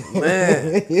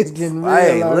 Man, it's getting real.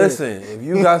 hey, already. listen, if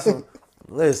you got some,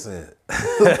 listen.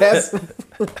 That's some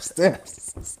food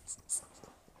stamps.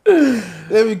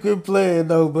 Let me quit playing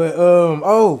though, but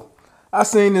I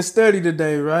seen this study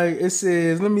today, right? It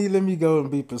says, let me go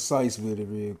and be precise with it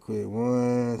real quick.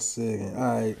 1 second.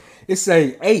 All right. It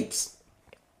say apes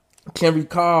can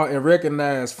recall and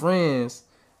recognize friends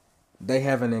they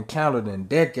haven't encountered in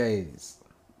decades.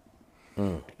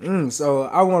 So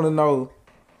I want to know,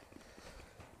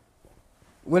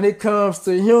 when it comes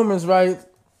to humans, right?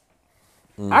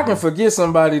 I can forget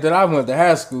somebody that I went to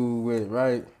high school with,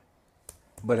 right?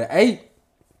 But an ape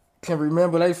can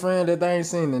remember their friend that they ain't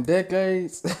seen in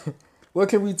decades. What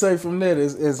can we take from that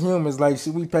as humans? Like,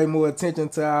 should we pay more attention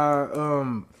to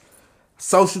our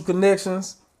social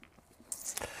connections?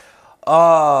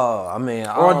 I mean,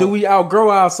 Or do we outgrow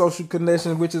our social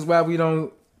connections, which is why we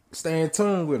don't stay in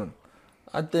tune with them?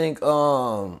 I think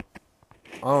I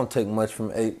don't take much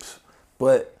from apes,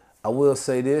 but I will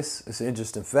say this: it's an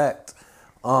interesting fact.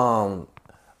 I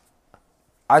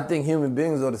think human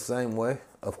beings are the same way.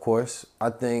 Of course, I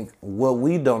think what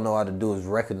we don't know how to do is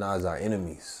recognize our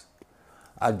enemies.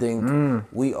 I think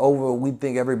we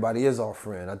think everybody is our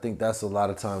friend. I think that's a lot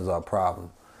of times our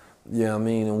problem. You know what I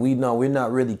mean? And we know we're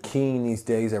not really keen these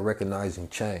days at recognizing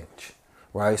change,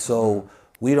 right? So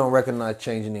we don't recognize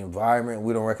changing the environment.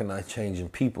 We don't recognize changing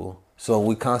people. So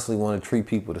we constantly want to treat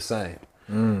people the same.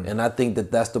 And I think that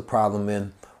that's the problem.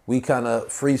 And we kind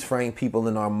of freeze frame people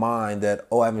in our mind that,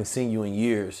 oh, I haven't seen you in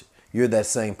years. You're that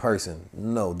same person.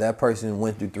 No, that person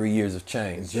went through 3 years of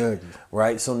change, Exactly.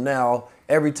 right? So now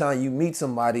every time you meet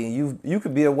somebody and you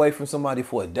could be away from somebody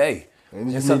for a day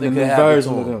and something could happen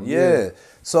to them. Yeah.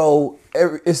 So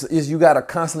you got to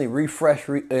constantly refresh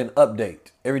and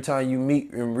update every time you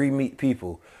meet and re-meet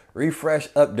people. Refresh,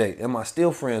 update. Am I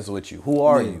still friends with you? Who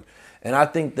are you? And I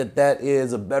think that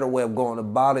is a better way of going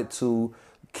about it, to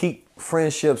keep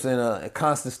friendships in a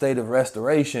constant state of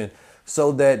restoration,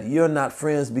 so that you're not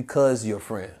friends because you're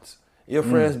friends. You're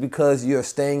friends because you're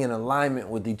staying in alignment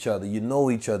with each other. You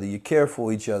know each other. You care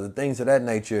for each other. Things of that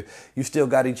nature. You still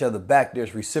got each other back.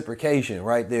 There's reciprocation,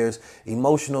 right? There's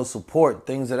emotional support,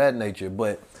 things of that nature.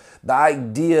 But the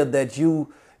idea that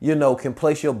you can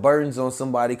place your burdens on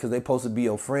somebody because they're supposed to be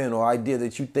your friend, or idea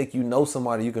that you think you know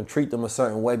somebody, you can treat them a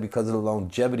certain way because of the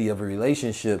longevity of a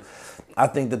relationship, I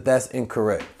think that that's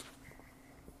incorrect.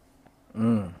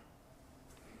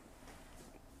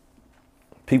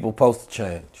 People supposed to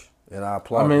change. And I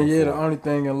applaud them for the it. only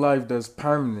thing in life that's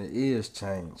permanent is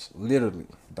change. Literally.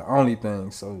 The only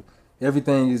thing. So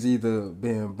everything is either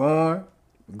being born,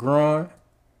 growing,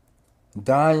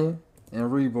 dying,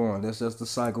 and reborn. That's just the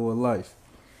cycle of life.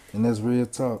 And that's real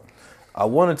talk. I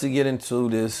wanted to get into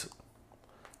this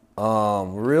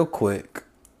real quick.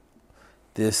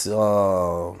 This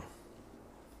hold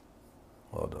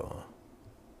on.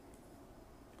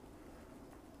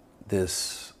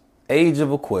 This age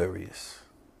of Aquarius.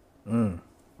 Let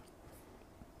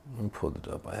me pull it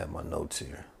up. I have my notes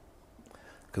here.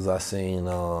 Because I seen,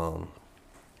 who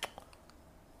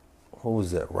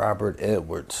was that? Robert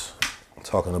Edwards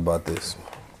talking about this.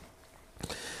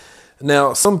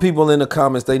 Now, some people in the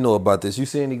comments, they know about this. You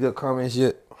see any good comments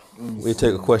yet? We'll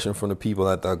take a question from the people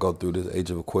after I go through this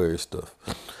Age of Aquarius stuff.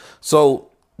 So,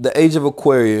 the Age of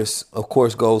Aquarius, of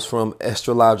course, goes from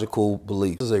astrological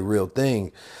beliefs. This is a real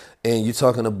thing. And you're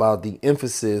talking about the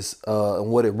emphasis and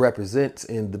what it represents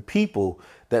in the people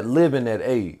that live in that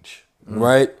age,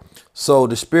 right? So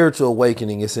the spiritual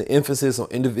awakening is an emphasis on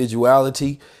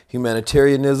individuality,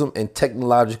 humanitarianism, and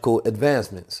technological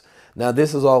advancements. Now,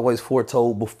 this is always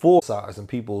foretold before SARS and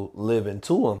people live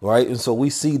into them, right? And so we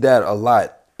see that a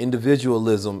lot.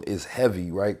 Individualism is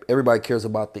heavy, right? Everybody cares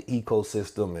about the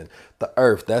ecosystem and the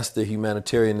earth. That's the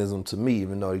humanitarianism to me,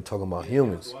 even though you're talking about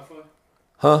humans.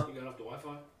 Huh? You got off the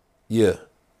Wi-Fi? Yeah.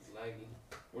 It's laggy.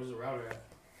 Where's the router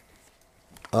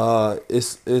at?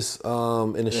 It's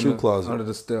in the shoe closet. Under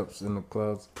the steps in the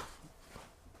closet.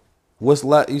 What's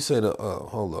you said?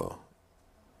 Hold on.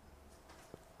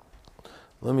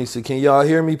 Let me see. Can y'all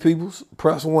hear me, people?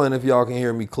 Press 1 if y'all can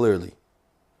hear me clearly.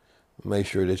 Make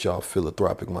sure that y'all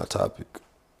philanthropic my topic.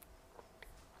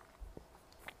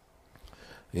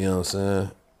 You know what I'm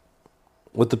saying?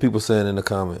 What the people saying in the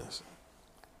comments?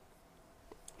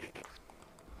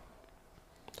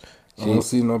 I don't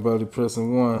see nobody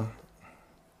pressing 1.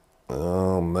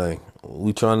 Oh man,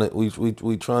 we trying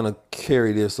to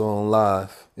carry this on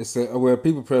live. It's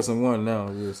people pressing 1 now.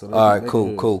 Yeah, so all right,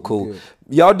 cool.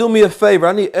 Y'all do me a favor.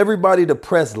 I need everybody to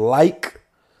press like,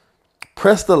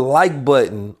 Press the like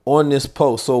button on this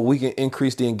post so we can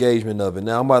increase the engagement of it.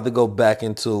 Now I'm about to go back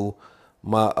into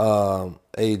my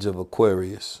age of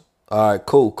Aquarius. All right,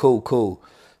 cool.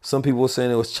 Some people were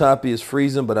saying it was choppy, it's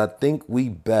freezing, but I think we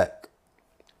back.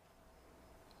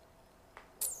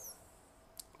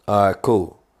 All right,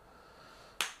 cool.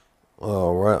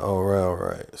 All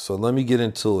right. So let me get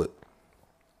into it.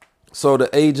 So the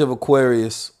age of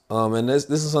Aquarius, and this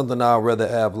is something I'd rather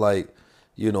have a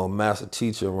master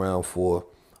teacher around for.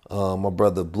 My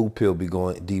brother Blue Pill be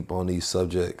going deep on these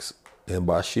subjects. And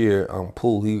Bashir,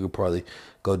 Pool, he could probably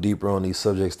go deeper on these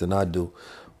subjects than I do.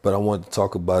 But I wanted to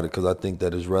talk about it because I think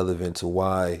that is relevant to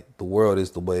why the world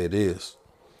is the way it is.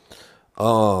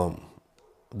 The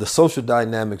social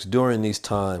dynamics during these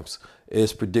times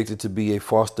is predicted to be a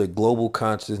foster global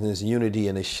consciousness, unity,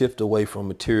 and a shift away from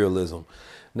materialism.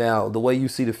 Now, the way you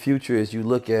see the future is you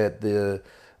look at the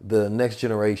next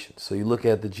generation. So you look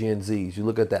at the Gen Zs, you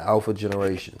look at the alpha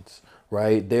generations,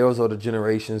 right? Those are the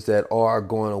generations that are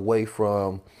going away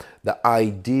from the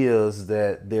ideas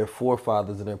that their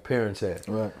forefathers and their parents had.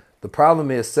 Right. The problem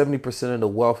is 70% of the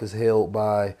wealth is held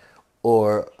by,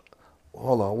 what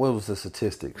was the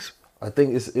statistics? I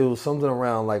think it was something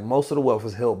around most of the wealth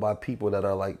is held by people that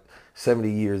are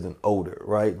 70 years and older,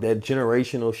 right? That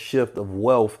generational shift of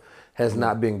wealth has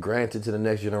not been granted to the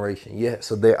next generation yet.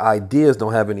 So their ideas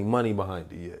don't have any money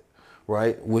behind it yet,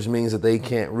 right? Which means that they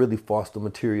can't really foster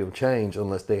material change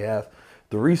unless they have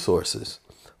the resources.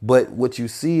 But what you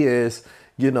see is,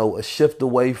 a shift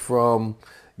away from,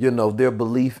 their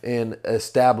belief in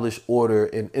established order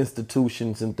and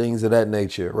institutions and things of that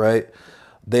nature, right?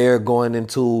 They're going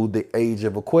into the age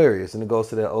of Aquarius. And it goes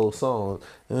to that old song,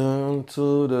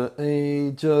 into the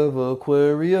age of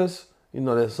Aquarius. You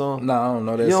know that song? No, I don't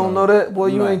know that song. You don't know that? Boy,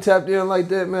 you ain't tapped in like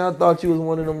that, man. I thought you was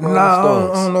one of them Rolling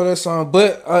Stones. I don't know that song.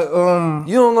 But,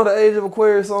 you don't know the age of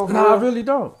Aquarius song? No, I really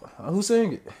don't. Who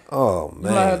sang it? Oh,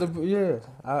 man. I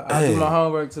do my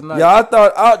homework tonight. Yeah,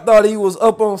 I thought he was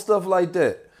up on stuff like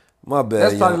that. My bad.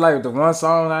 That's probably the one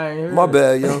song I ain't heard. My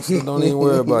bad, youngster. Don't even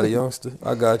worry about it, youngster.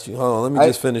 I got you. Hold on. Let me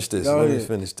just finish this.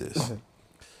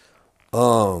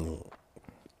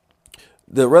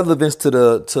 The relevance to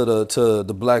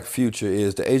the black future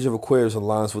is the age of Aquarius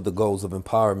aligns with the goals of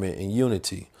empowerment and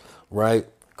unity, right?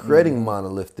 Creating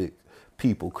monolithic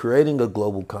people, creating a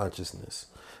global consciousness.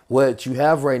 What you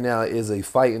have right now is a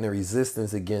fight and a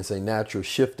resistance against a natural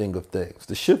shifting of things.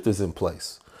 The shift is in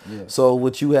place. Yeah. So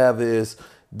what you have is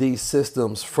these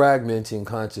systems fragmenting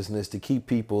consciousness to keep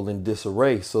people in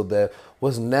disarray so that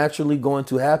what's naturally going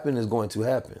to happen is going to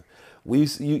happen. We've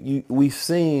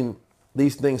seen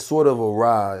these things sort of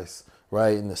arise,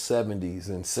 right, in the 70s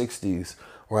and 60s,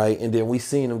 right? And then we've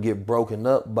seen them get broken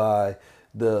up by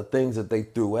the things that they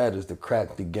threw at us, the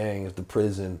crack, the gangs, the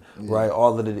prison, right?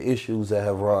 All of the issues that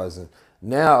have risen.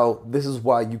 Now, this is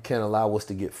why you can't allow us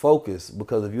to get focused,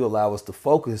 because if you allow us to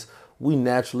focus, we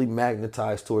naturally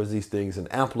magnetize towards these things and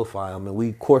amplify them, and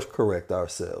we course correct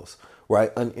ourselves,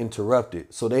 right?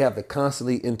 Uninterrupted. So they have to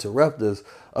constantly interrupt us.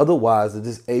 Otherwise,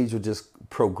 this age will just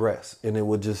progress, and it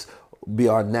would just be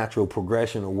our natural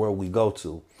progression of where we go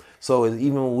to. So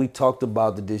even when we talked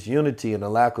about the disunity and the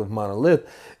lack of monolith,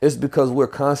 it's because we're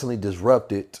constantly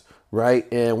disrupted,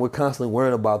 right? And we're constantly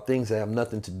worrying about things that have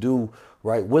nothing to do,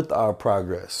 right, with our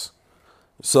progress.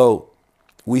 So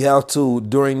we have to,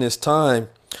 during this time,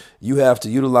 you have to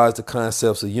utilize the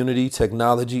concepts of unity,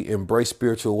 technology, embrace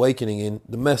spiritual awakening in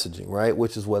the messaging, right?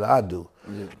 Which is what I do,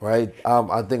 right?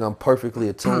 I think I'm perfectly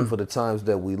attuned for the times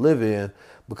that we live in,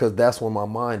 because that's where my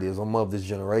mind is. I'm of this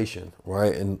generation,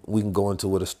 right? And we can go into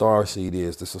what a star seed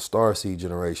is. This is a star seed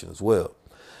generation as well.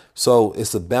 So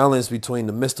it's a balance between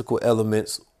the mystical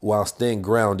elements while staying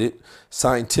grounded,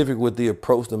 scientific with the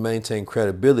approach to maintain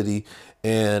credibility,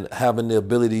 and having the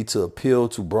ability to appeal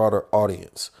to broader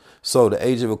audience. So the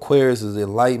age of Aquarius is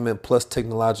enlightenment plus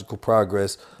technological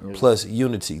progress plus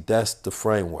unity. That's the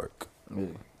framework. Yeah.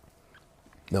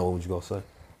 Now, what would you gonna say?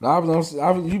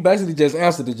 You basically just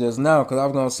answered it just now, because I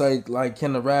was gonna say,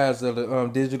 can the rise of the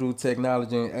digital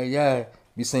technology and AI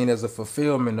be seen as a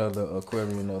fulfillment of the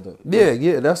Aquarian of the?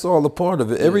 Yeah, that's all a part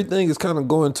of it. Yeah. Everything is kind of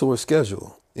going to a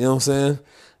schedule. You know what I'm saying?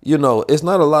 It's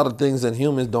not a lot of things that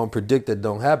humans don't predict that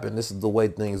don't happen. This is the way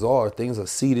things are. Things are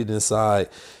seated inside,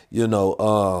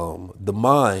 the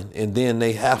mind, and then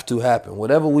they have to happen.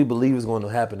 Whatever we believe is going to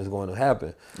happen is going to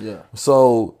happen. Yeah.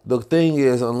 So the thing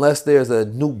is, unless there's a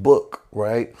new book,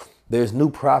 right? There's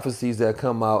new prophecies that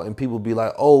come out and people be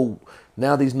like, oh,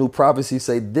 now these new prophecies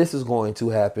say this is going to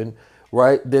happen,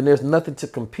 right? Then there's nothing to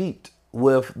compete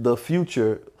with the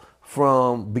future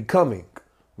from becoming.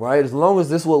 Right? As long as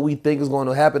this is what we think is going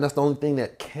to happen, that's the only thing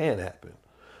that can happen.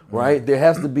 right? There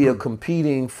has to be a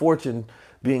competing fortune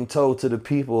being told to the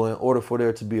people in order for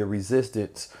there to be a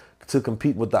resistance to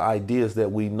compete with the ideas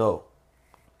that we know.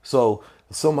 So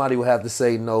somebody will have to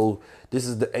say, no, this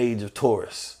is the age of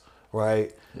Taurus,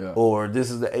 right? Yeah. Or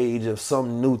this is the age of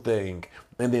some new thing.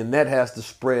 And then that has to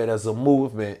spread as a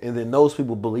movement. And then those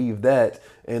people believe that.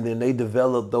 And then they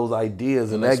develop those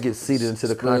ideas and that gets seeded into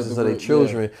the consciousness of their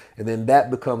children. Yeah. And then that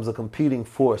becomes a competing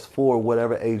force for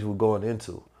whatever age we're going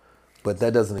into. But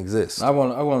that doesn't exist. I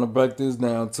want to break this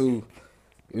down too.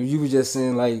 If you were just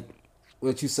saying like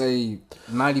what you say,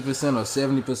 90% or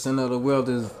 70% of the world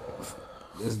is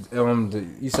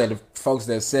you say the folks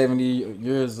that 70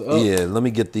 years up. Yeah, let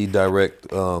me get the direct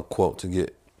quote to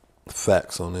get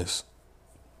facts on this.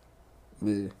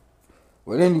 Yeah.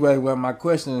 Well, anyway, well, my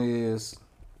question is.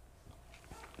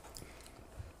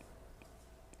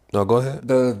 No, go ahead.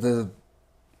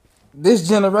 This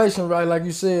generation, right? Like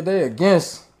you said, they're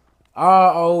against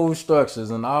our old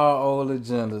structures and our old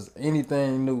agendas.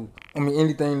 Anything new. I mean,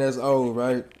 anything that's old,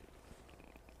 right?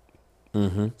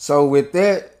 Mm-hmm. So with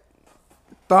that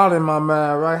thought in my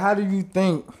mind, right? How do you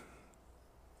think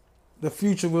the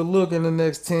future will look in the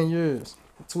next 10 years,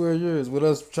 12 years, with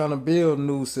us trying to build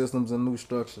new systems and new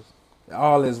structures,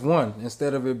 all as one,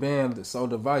 instead of it being so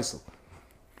divisive?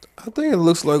 I think it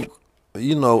looks like,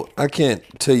 I can't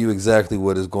tell you exactly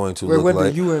what it's going to look like.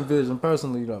 What do you envision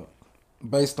personally, though,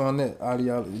 based on that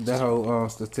ideology, that whole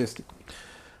statistic?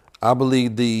 I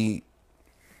believe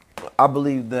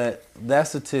that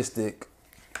statistic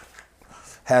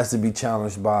has to be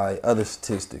challenged by other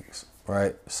statistics,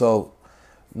 right? So,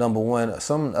 number one,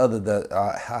 some other that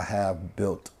I have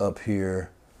built up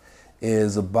here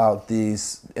is about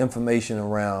these information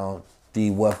around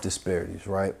the wealth disparities,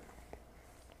 right?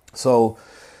 So,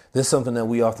 this is something that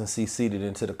we often see seeded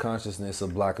into the consciousness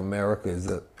of Black America is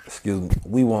that,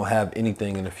 we won't have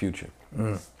anything in the future.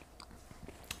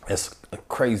 It's a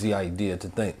crazy idea to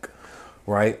think.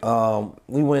 Right.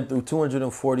 We went through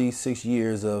 246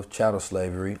 years of chattel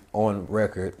slavery on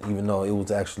record, even though it was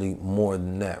actually more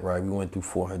than that. Right. We went through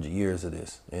 400 years of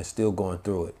this and still going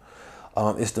through it.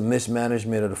 It's the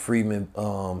mismanagement of the Freedmen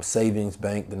Savings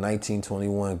Bank, the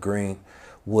 1921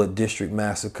 Greenwood District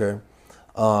Massacre,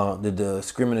 the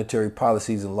discriminatory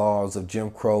policies and laws of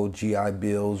Jim Crow, GI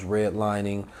Bills,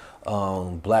 redlining,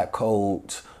 black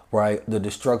codes. Right, the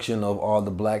destruction of all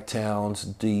the black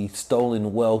towns, the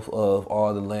stolen wealth of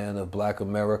all the land of Black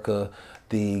America,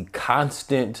 the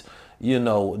constant,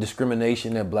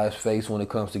 discrimination that blacks face when it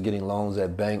comes to getting loans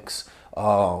at banks,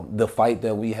 the fight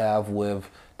that we have with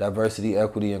diversity,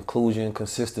 equity, inclusion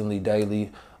consistently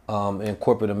daily in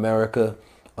corporate America.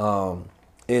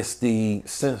 It's the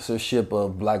censorship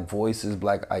of black voices,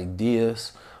 black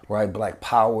ideas, right, black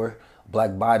power,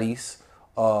 black bodies.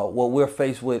 What we're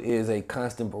faced with is a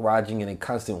constant barraging and a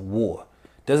constant war.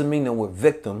 Doesn't mean that we're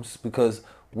victims, because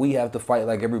we have to fight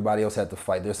like everybody else had to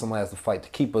fight. There's somebody has to fight to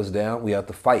keep us down. We have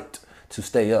to fight to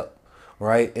stay up,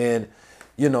 right? And,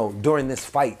 during this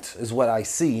fight is what I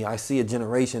see. I see a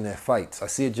generation that fights. I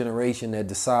see a generation that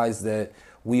decides that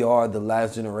we are the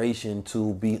last generation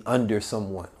to be under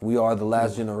someone. We are the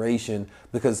last generation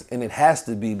and it has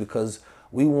to be, because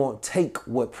we won't take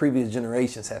what previous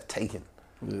generations have taken.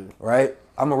 Yeah. Right?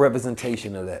 I'm a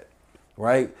representation of that.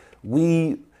 Right?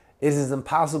 It is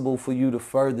impossible for you to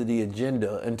further the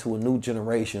agenda into a new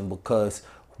generation, because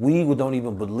we don't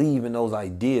even believe in those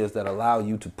ideas that allow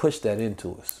you to push that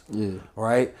into us. Yeah.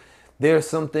 Right? There are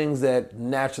some things that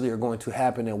naturally are going to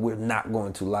happen that we're not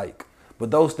going to like, but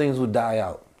those things will die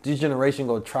out. This generation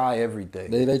gonna try everything.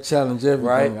 They challenge everything.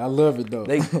 Right? I love it though.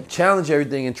 They challenge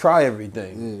everything and try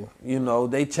everything. Yeah.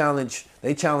 They challenge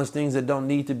things that don't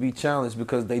need to be challenged,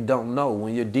 because they don't know.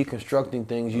 When you're deconstructing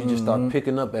things, you just start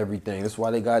picking up everything. That's why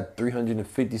they got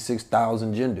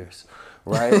 356,000 genders,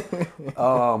 right?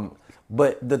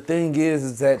 But the thing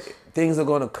is that things are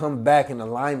going to come back in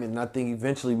alignment, and I think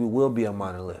eventually we will be a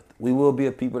monolith. We will be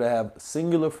a people that have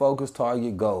singular focus,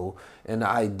 target, goal, and the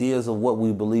ideas of what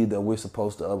we believe that we're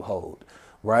supposed to uphold,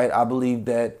 right? I believe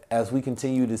that as we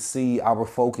continue to see our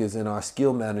focus and our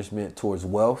skill management towards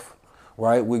wealth,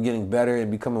 right, we're getting better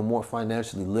and becoming more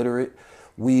financially literate.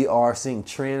 We are seeing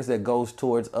trends that goes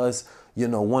towards us,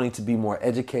 wanting to be more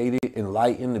educated,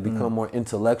 enlightened, and become more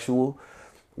intellectual.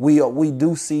 We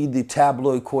do see the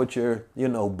tabloid culture,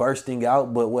 bursting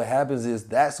out, but what happens is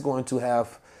that's going to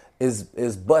have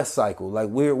is bust cycle. Like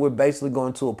we're basically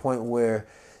going to a point where,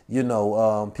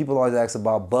 People always ask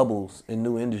about bubbles in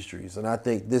new industries. And I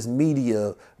think this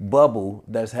media bubble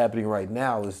that's happening right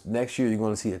now is next year you're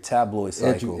going to see a tabloid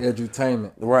cycle.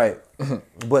 Edutainment. Right.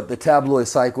 But the tabloid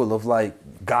cycle of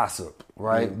like gossip,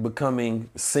 right? Becoming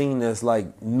seen as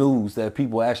like news that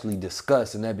people actually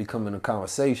discuss and that becoming a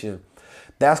conversation.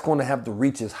 That's going to have to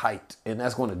reach its height and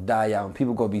that's going to die out. And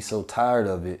people are going to be so tired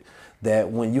of it that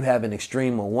when you have an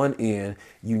extreme on one end,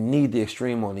 you need the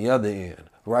extreme on the other end.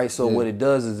 Right, so what it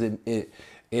does is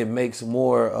it makes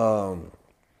more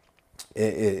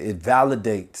it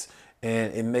validates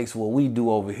and it makes what we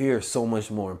do over here so much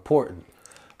more important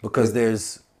because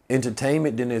there's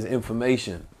entertainment, then there's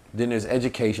information, then there's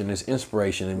education, there's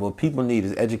inspiration, and what people need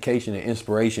is education and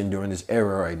inspiration during this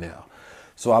era right now.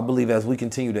 So I believe as we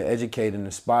continue to educate and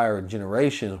inspire a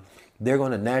generation, they're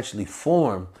going to naturally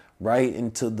form right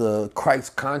into the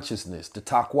Christ consciousness, the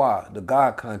taqwa, the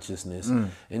God consciousness,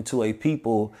 into a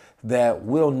people that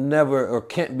will never or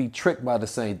can't be tricked by the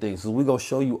same things. So we're going to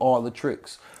show you all the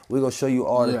tricks. We're going to show you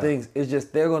all the things. It's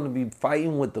just they're going to be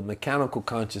fighting with the mechanical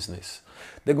consciousness.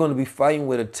 They're going to be fighting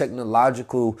with a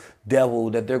technological devil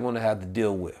that they're going to have to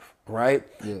deal with. Right?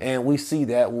 Yeah. And we see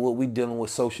that what we're dealing with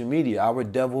social media. Our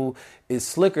devil is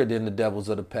slicker than the devils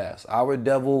of the past. Our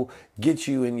devil gets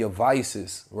you in your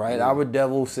vices, right? Yeah. Our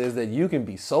devil says that you can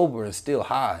be sober and still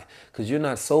high because you're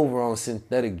not sober on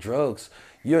synthetic drugs.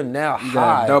 You're now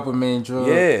high. Got dopamine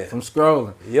drugs from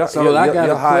scrolling. Yeah. So I got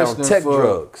a question high on tech for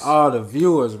drugs. All the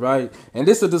viewers, right? And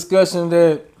this is a discussion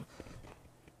that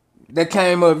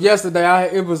came up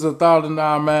yesterday. It was a thought in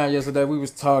our mind yesterday. We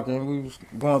was talking. We was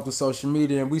going through social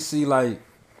media, and we see like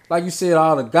you said,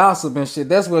 all the gossip and shit.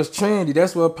 That's what's trendy.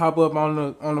 That's what pop up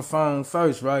on the phone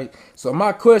first, right? So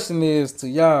my question is to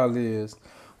y'all is,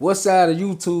 what side of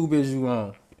YouTube is you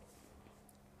on?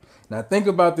 Now think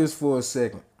about this for a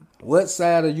second. What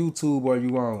side of YouTube are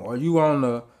you on? Are you on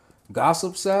the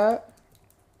gossip side?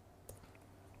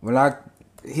 When I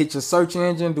hit your search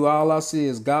engine, do all I see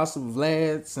is gossip,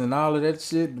 lads, and all of that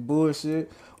shit, the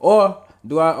bullshit? Or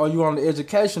are you on the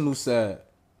educational side?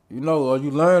 Are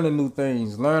you learning new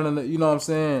things, learning new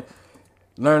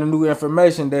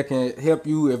information that can help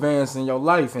you advance in your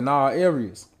life in all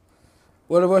areas?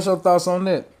 What's your thoughts on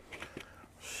that?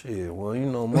 Shit,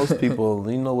 well, most people,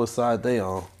 what side they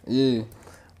on. Yeah.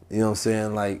 You know what I'm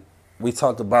saying? Like, we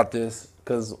talked about this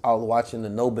because I was watching the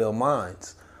Nobel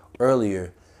Minds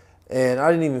earlier. And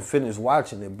I didn't even finish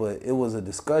watching it, but it was a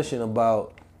discussion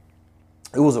about,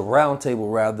 it was a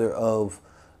roundtable rather of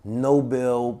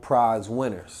Nobel Prize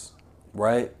winners,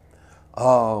 right?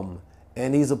 And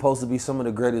these are supposed to be some of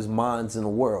the greatest minds in the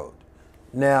world.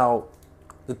 Now,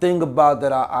 the thing about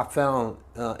that I found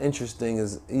interesting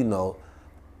is,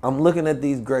 I'm looking at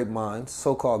these great minds,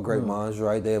 so-called great minds,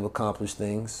 right? They have accomplished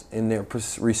things in their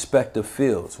respective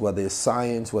fields, whether it's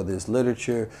science, whether it's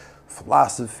literature,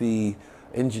 philosophy,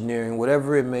 engineering,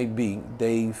 whatever it may be.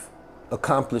 They've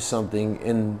accomplished something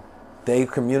in their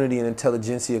community and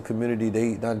intelligentsia community.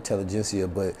 Not intelligentsia,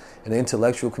 but in the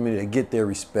intellectual community, they get their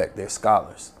respect. They're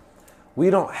scholars. We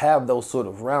don't have those sort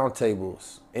of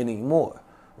roundtables anymore,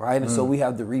 right? And so we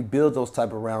have to rebuild those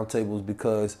type of roundtables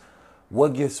because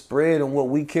what gets spread and what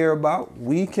we care about,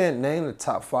 we can't name the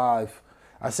top 5.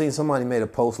 I seen somebody made a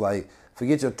post like,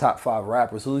 forget your top 5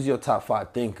 rappers, who's your top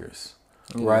 5 thinkers,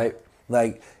 right?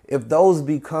 Like, if those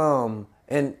become,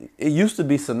 and it used to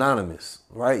be synonymous,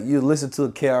 right? You listen to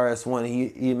a KRS-One,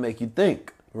 he'd make you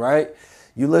think, right?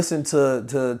 You listen to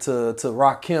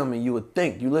Rakim and you would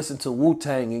think. You listen to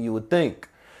Wu-Tang and you would think.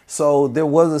 So it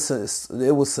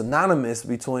was synonymous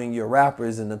between your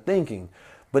rappers and the thinking.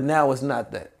 But now it's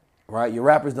not that, right? Your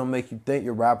rappers don't make you think.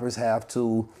 Your rappers have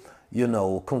to,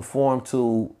 conform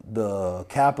to the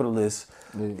capitalist,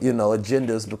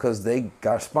 agendas because they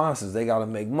got sponsors. They got to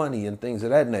make money and things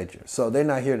of that nature. So they're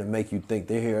not here to make you think.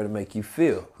 They're here to make you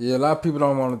feel. Yeah, a lot of people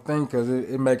don't want to think because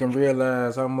it make them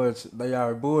realize how much they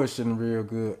are bullshitting real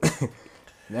good.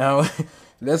 Now,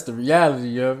 that's the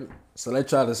reality of it. So they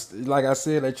try to, like I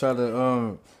said,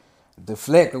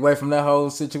 deflect away from that whole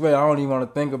situation. I don't even want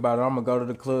to think about it. I'm going to go to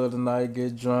the club tonight,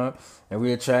 get drunk, and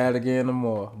we'll try it again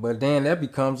tomorrow. But then that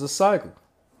becomes a cycle.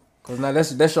 Because now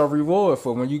that's your reward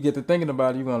for when you get to thinking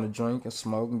about it, you want to drink and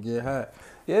smoke and get high.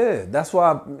 Yeah, that's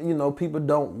why, people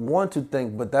don't want to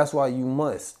think, but that's why you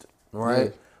must,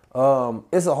 right? Yeah.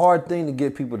 It's a hard thing to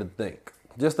get people to think.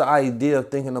 Just the idea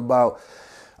of thinking about,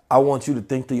 I want you to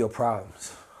think through your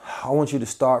problems. I want you to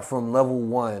start from level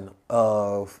 1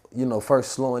 of,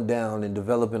 first slowing down and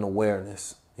developing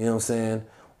awareness. You know what I'm saying?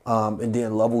 And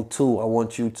then level 2, I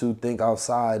want you to think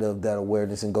outside of that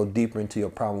awareness and go deeper into your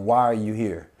problem. Why are you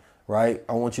here? right?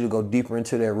 I want you to go deeper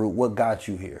into that root. What got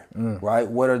you here, right?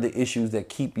 What are the issues that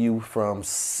keep you from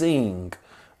seeing,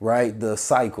 right, the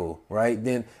cycle, right?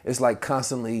 Then it's like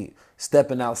constantly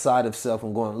stepping outside of self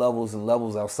and going levels and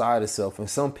levels outside of self. And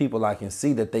some people, I can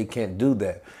see that they can't do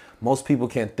that. Most people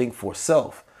can't think for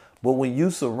self. But when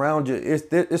you surround you,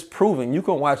 it's proven. You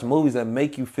can watch movies that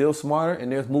make you feel smarter,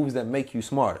 and there's movies that make you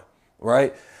smarter,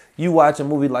 right? You watch a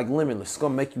movie like Limitless, it's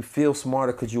gonna make you feel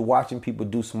smarter because you're watching people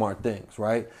do smart things,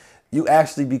 right? You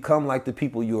actually become like the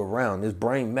people you're around. There's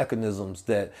brain mechanisms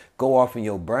that go off in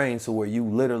your brain, so where you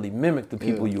literally mimic the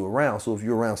people you're around. So if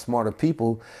you're around smarter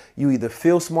people, you either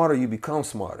feel smarter or you become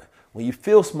smarter. When you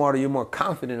feel smarter, you're more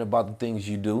confident about the things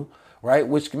you do, right?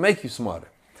 Which can make you smarter.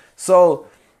 So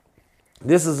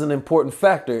this is an important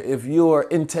factor. If you're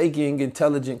intaking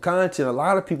intelligent content, a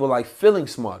lot of people like feeling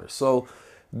smarter. So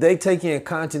they take in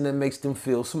content that makes them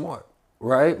feel smart,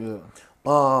 right?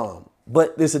 Yeah.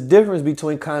 But there's a difference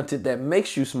between content that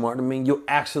makes you smart. I mean, you're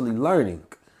actually learning,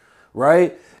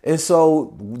 right? And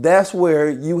so that's where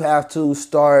you have to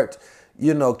start,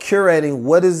 curating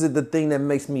what is it the thing that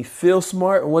makes me feel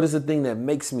smart and what is the thing that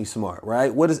makes me smart,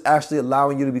 right? What is actually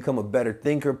allowing you to become a better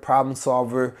thinker, problem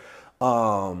solver?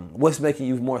 What's making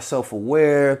you more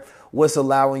self-aware? What's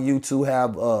allowing you to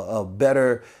have a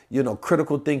better,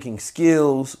 critical thinking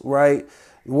skills, right?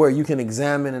 Where you can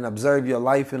examine and observe your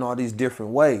life in all these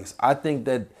different ways. I think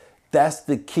that that's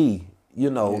the key,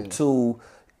 to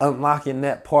unlocking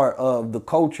that part of the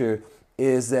culture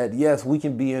is that, yes, we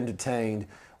can be entertained,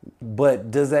 but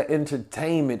does that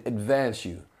entertainment advance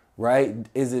you, right?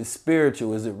 Is it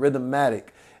spiritual? Is it rhythmatic?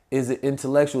 Is it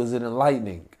intellectual? Is it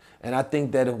enlightening? And I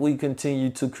think that if we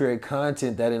continue to create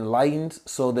content that enlightens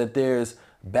so that there's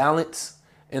balance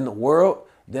in the world,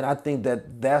 then I think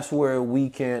that that's where we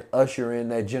can usher in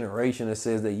that generation that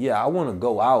says that, yeah, I want to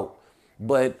go out,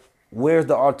 but where's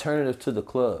the alternative to the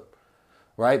club,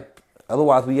 right?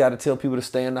 Otherwise, we got to tell people to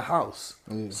stay in the house.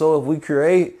 So if we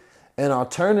create an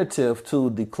alternative to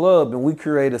the club and we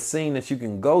create a scene that you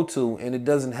can go to, and it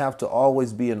doesn't have to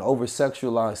always be an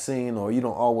over-sexualized scene, or you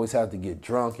don't always have to get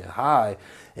drunk and high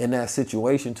in that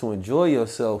situation to enjoy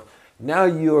yourself. Now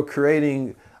you're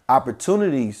creating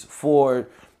opportunities for,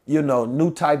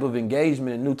 new type of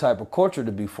engagement and new type of culture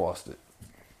to be fostered.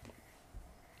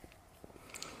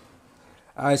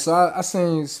 All right, so I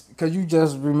seen, because you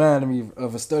just reminded me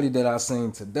of a study that I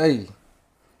seen today.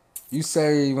 You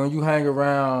say when you hang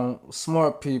around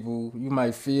smart people, you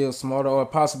might feel smarter or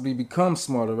possibly become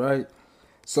smarter, right?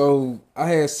 So I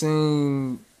had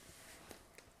seen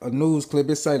a news clip.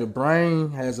 It say the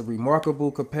brain has a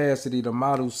remarkable capacity to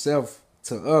model self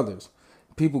to others.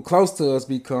 People close to us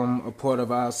become a part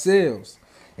of ourselves.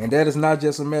 And that is not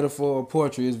just a metaphor or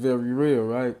poetry, it's very real,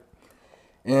 right?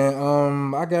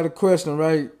 And I got a question,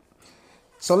 right?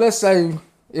 So let's say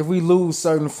if we lose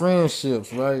certain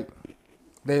friendships, right?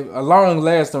 A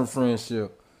long-lasting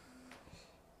friendship.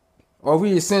 Are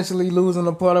we essentially losing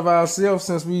a part of ourselves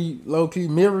since we low-key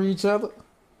mirror each other?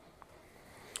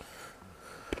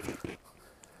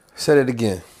 Say it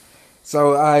again.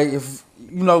 So if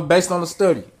based on the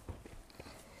study,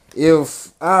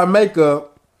 if our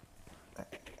makeup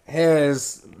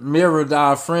has mirrored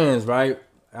our friends, right?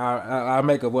 Our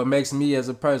makeup, what makes me as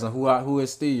a person, who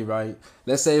is Steve, right?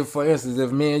 Let's say, for instance, if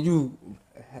me and you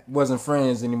wasn't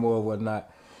friends anymore or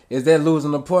whatnot, is that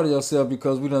losing a part of yourself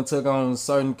because we done took on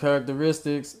certain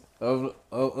characteristics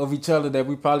of each other that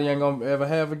we probably ain't gonna ever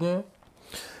have again?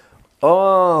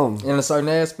 In a certain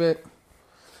aspect?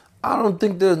 I don't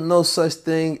think there's no such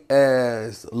thing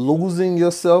as losing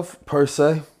yourself per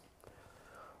se.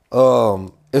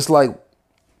 It's like,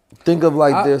 think of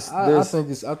like this.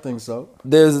 I think so.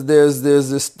 There's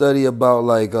this study about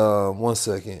like 1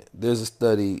 second. There's a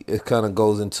study. It kind of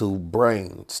goes into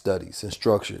brain studies and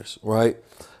structures, right?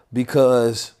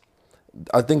 Because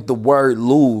I think the word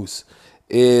lose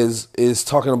is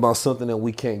talking about something that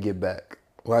we can't get back,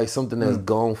 right? Something that's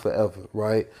gone forever,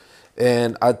 right?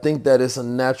 And I think that it's a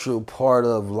natural part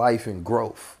of life and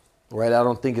growth, right? I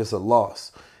don't think it's a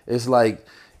loss. It's like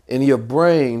in your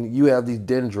brain, you have these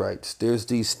dendrites. There's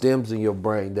these stems in your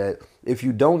brain that if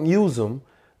you don't use them,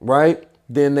 right,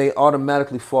 then they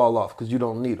automatically fall off because you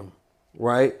don't need them,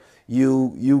 right?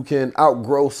 You can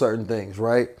outgrow certain things,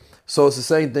 right? So it's the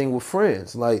same thing with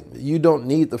friends. Like you don't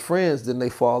need the friends, then they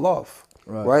fall off,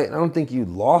 right? I don't think you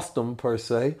lost them per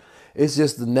se. It's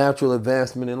just the natural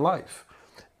advancement in life.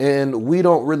 And we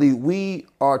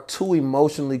are too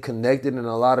emotionally connected in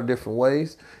a lot of different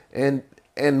ways. And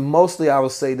mostly I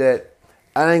would say that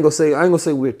I ain't gonna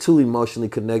say we're too emotionally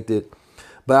connected,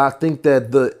 but I think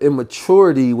that the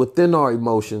immaturity within our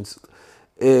emotions,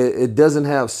 it doesn't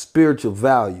have spiritual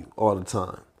value all the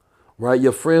time, right?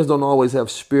 Your friends don't always have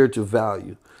spiritual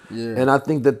value. Yeah. And I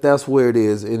think that that's where it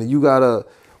is. And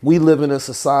we live in a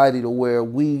society to where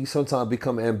we sometimes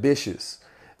become ambitious.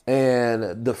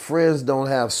 And the friends don't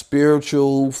have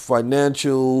spiritual,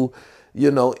 financial,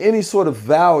 any sort of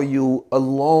value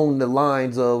along the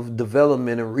lines of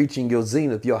development and reaching your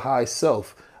zenith, your high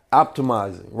self,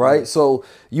 optimizing, right? So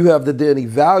you have to then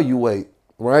evaluate,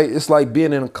 right? It's like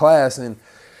being in a class and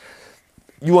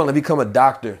you want to become a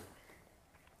doctor,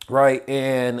 right?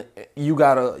 And you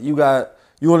want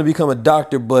to become a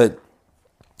doctor, but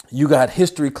you got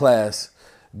history class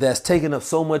that's taking up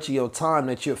so much of your time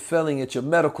that you're failing at your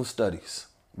medical studies,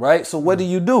 right? So what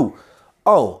do?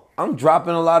 Oh, I'm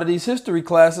dropping a lot of these history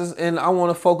classes and I want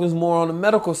to focus more on the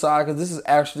medical side because this is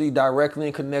actually directly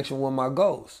in connection with my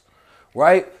goals,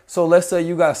 right? So let's say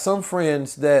you got some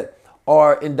friends that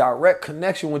are in direct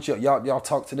connection with you. Y'all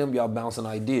talk to them, y'all bouncing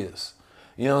ideas.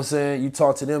 You know what I'm saying? You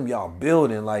talk to them, y'all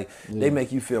building. Like, they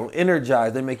make you feel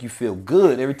energized. They make you feel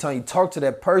good. Every time you talk to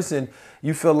that person,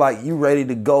 you feel like you ready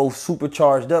to go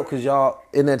supercharged up because y'all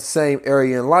in that same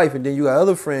area in life. And then you got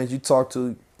other friends you talk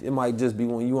to. It might just be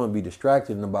when you want to be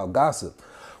distracted and about gossip.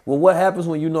 Well, what happens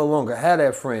when you no longer have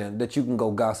that friend that you can go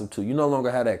gossip to? You no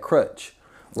longer have that crutch,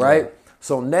 right? Yeah.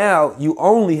 So now you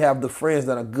only have the friends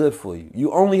that are good for you.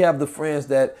 You only have the friends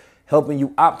that helping you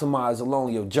optimize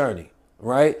along your journey,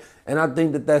 right? And I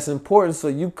think that that's important. So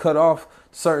you cut off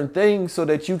certain things so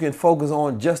that you can focus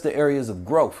on just the areas of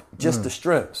growth, just the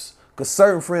strengths. Because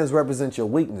certain friends represent your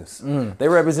weakness. They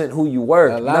represent who you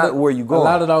were, not where you going. A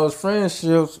lot of those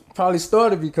friendships probably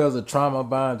started because of trauma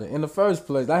bonding in the first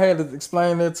place. I had to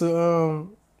explain that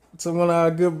to one of our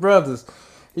good brothers.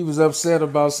 He was upset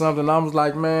about something. I was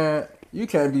like, man, you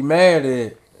can't be mad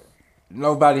at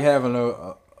nobody having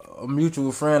a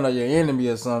mutual friend or your enemy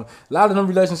or something. A lot of them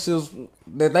relationships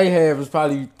that they have is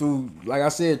probably through, like I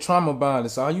said, trauma bonding.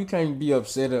 So you can't be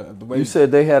upset at the way you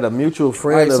said they had a mutual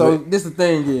friend. Right, so this the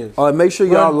thing is. All right, make sure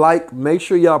y'all make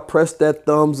sure y'all press that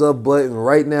thumbs up button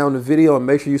right now in the video, and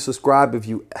make sure you subscribe if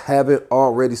you haven't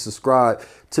already subscribed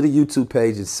to the YouTube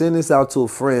page, and send this out to a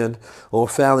friend or a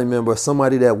family member or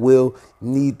somebody that will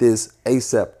need this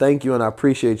ASAP. Thank you, and I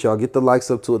appreciate y'all. Get the likes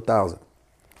up to 1,000.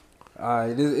 All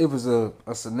right, it was a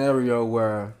scenario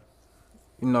where,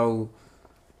 I'm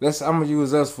gonna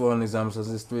use us for an example since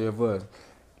there's three of us.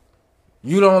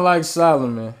 You don't like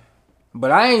Solomon,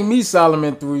 but I ain't meet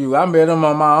Solomon through you. I met him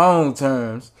on my own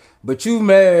terms. But you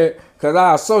mad because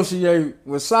I associate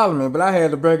with Solomon, but I had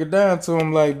to break it down to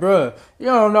him like, bruh, you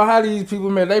don't know how these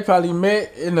people met. They probably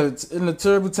met in the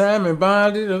terrible time and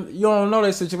bonded. You don't know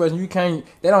that situation. That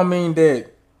don't mean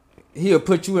that he'll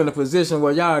put you in a position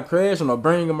where y'all crashing or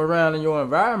bring him around in your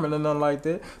environment or nothing like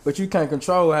that. But you can't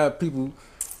control how people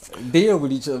deal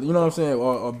with each other, you know what I'm saying,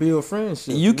 or build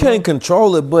friendship. You can't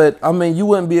control it, but I mean, you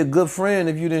wouldn't be a good friend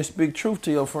if you didn't speak truth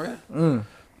to your friend. You know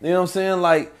what I'm saying?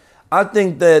 Like, I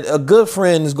think that a good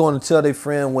friend is going to tell their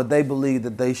friend what they believe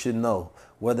that they should know,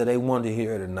 whether they want to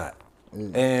hear it or not.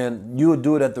 And you would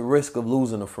do it at the risk of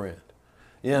losing a friend.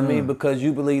 You know what I mean? Because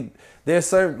you believe there's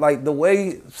certain, like the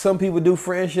way some people do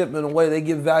friendship and the way they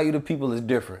give value to people is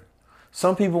different.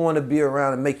 Some people want to be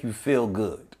around and make you feel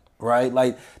good, right?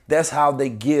 Like that's how they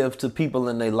give to people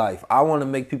in their life. I want to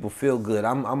make people feel good.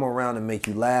 I'm around to make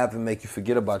you laugh and make you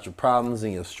forget about your problems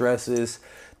and your stresses.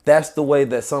 That's the way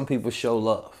that some people show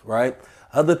love, right?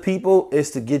 Other people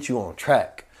is to get you on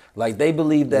track. Like they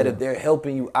believe that if they're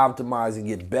helping you optimize and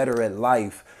get better at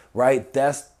life, right?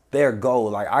 That's their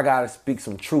goal. Like I gotta speak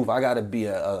some truth. I gotta be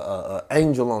a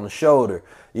angel on the shoulder.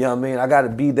 You know what I mean? I gotta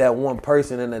be that one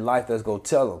person in their life that's gonna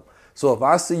tell them. So if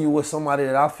I see you with somebody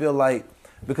that I feel like,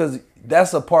 because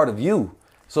that's a part of you.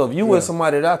 So if you with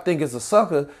somebody that I think is a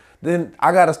sucker, then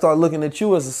I gotta start looking at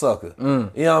you as a sucker. You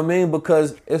know what I mean?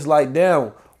 Because it's like,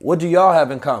 damn, what do y'all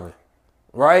have in common?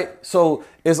 Right? So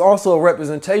it's also a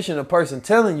representation of person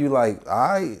telling you like,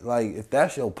 if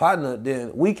that's your partner,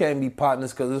 then we can't be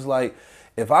partners, because it's like,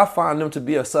 if I find them to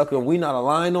be a sucker and we not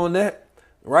aligned on that,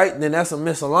 right, then that's a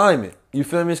misalignment. You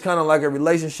feel me? It's kind of like a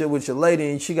relationship with your lady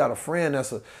and she got a friend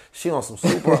she on some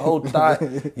super whole thigh,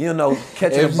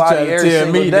 catching a body every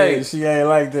single day. She ain't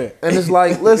like that. And it's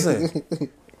like, listen,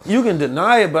 you can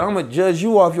deny it, but I'm going to judge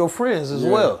you off your friends as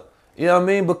well. You know what I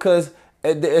mean? Because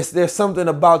there's something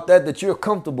about that you're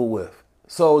comfortable with.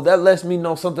 So that lets me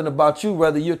know something about you,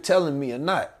 whether you're telling me or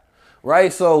not.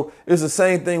 Right? So it's the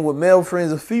same thing with male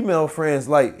friends and female friends.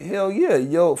 Like, hell yeah,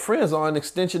 your friends are an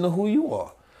extension of who you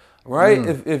are. Right?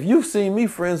 If you've seen me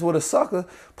friends with a sucker,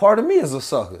 part of me is a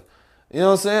sucker. You know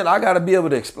what I'm saying? I gotta be able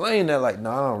to explain that, like,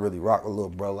 nah, I don't really rock a little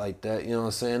bro like that. You know what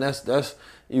I'm saying? That's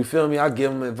you feel me? I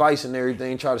give him advice and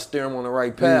everything, try to steer him on the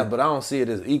right path, but I don't see it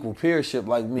as equal peership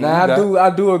like me. Now I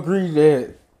do agree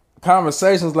that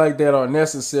conversations like that are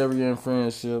necessary in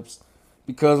friendships.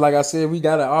 Because, like I said, we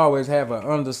gotta always have an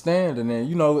understanding, and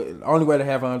the only way to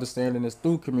have an understanding is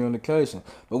through communication.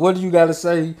 But what do you gotta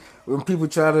say when people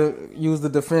try to use the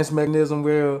defense mechanism?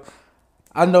 Well,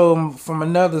 I know from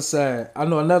another side. I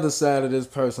know another side of this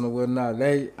person or whatnot.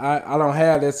 I don't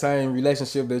have that same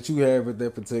relationship that you have with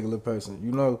that particular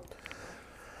person.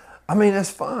 I mean, that's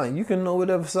fine. You can know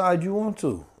whatever side you want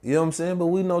to. You know what I'm saying? But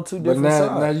we know two different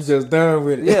sides. Now you just done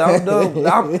with it. Yeah, I'm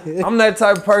done. I'm that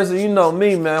type of person. You know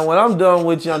me, man. When I'm done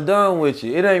with you, I'm done with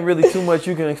you. It ain't really too much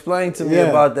you can explain to me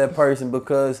about that person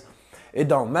because it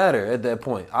don't matter at that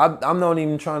point. I'm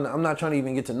not trying to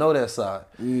even get to know that side.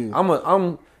 Yeah.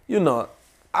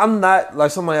 I'm not,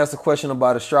 like somebody asked a question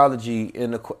about astrology,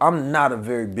 I'm not a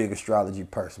very big astrology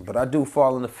person, but I do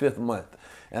fall in the 5th month.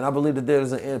 And I believe that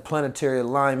there's a planetary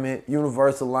alignment,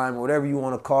 universal alignment, whatever you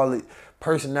want to call it,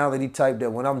 personality type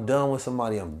that when I'm done with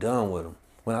somebody, I'm done with them.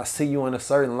 When I see you in a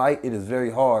certain light, it is very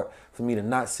hard for me to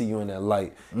not see you in that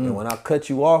light. And when I cut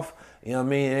you off, you know what I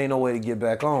mean, it ain't no way to get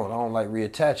back on. I don't like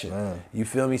reattaching. You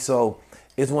feel me? So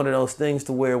it's one of those things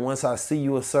to where once I see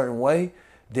you a certain way,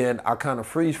 then I kind of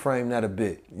freeze frame that a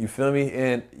bit. You feel me?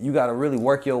 And you got to really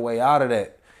work your way out of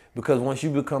that because once you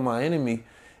become my enemy,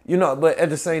 but at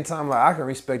the same time, like I can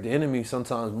respect the enemy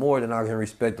sometimes more than I can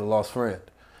respect the lost friend.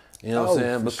 You know what I'm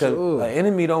saying? Because an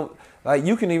enemy don't, like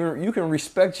you can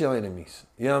respect your enemies.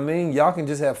 You know what I mean? Y'all can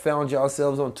just have found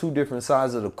yourselves on two different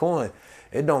sides of the coin.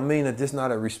 It don't mean that this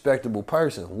not a respectable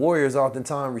person. Warriors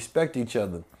oftentimes respect each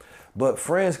other. But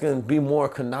friends can be more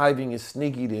conniving and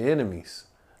sneaky than enemies.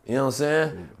 You know what I'm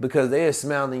saying? Because they are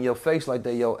smiling in your face like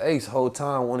they your ace whole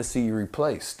time want to see you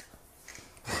replaced.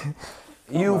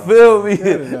 You feel me?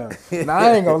 Now,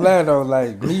 I ain't gonna lie though,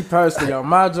 like me personally on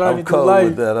my journey through life,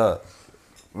 with that up.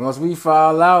 Once we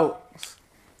fall out,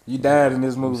 you died in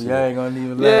this movie. I ain't gonna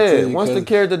even lie to you. Once the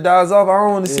character dies off, I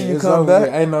don't want to see you come back.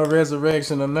 Ain't no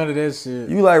resurrection or none of that shit.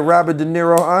 You like Robert De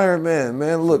Niro, Iron Man,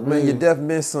 man. Look, man, your death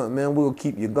meant something, man. We'll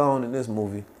keep you going in this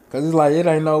movie. Cause it's like it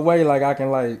ain't no way like I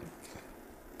can like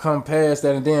come past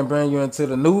that and then bring you into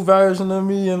the new version of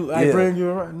me and bring you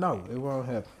around. No, it won't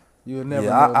happen. You'll never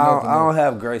know. I don't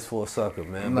have grace for a sucker,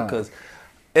 man, because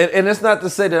and it's not to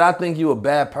say that I think you a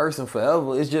bad person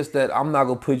forever. It's just that I'm not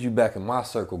gonna put you back in my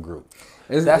circle group.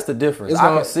 That's the difference. It's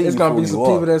gonna be some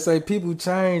people that say people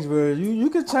change, but you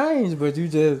can change, but you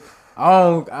just I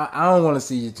don't want to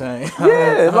see you change.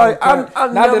 Yeah, not that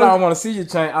I don't want to see you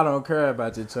change. I don't care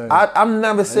about your change. I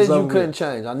never said you couldn't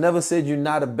change. I never said you're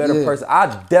not a better person.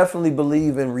 I definitely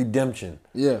believe in redemption.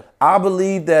 Yeah, I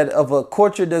believe that if a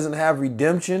culture doesn't have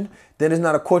redemption, then it's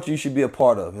not a culture you should be a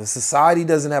part of. If society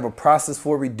doesn't have a process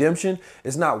for redemption,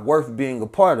 it's not worth being a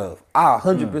part of. I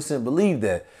 100% believe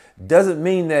that. Doesn't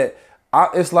mean that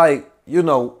it's like,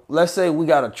 let's say we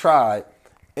got a tribe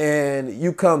and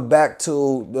you come back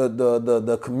to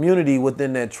the community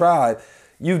within that tribe.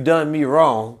 You've done me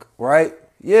wrong, right?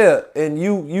 Yeah, and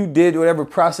you did whatever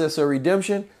process of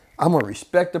redemption. I'm going to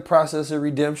respect the process of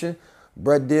redemption.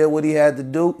 Brett did what he had to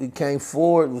do. He came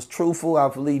forward, was truthful. I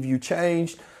believe you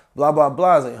changed. Blah, blah,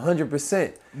 blah. It's like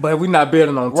 100%. But we're not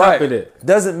building on top of it.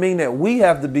 Doesn't mean that we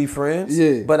have to be friends,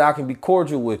 but I can be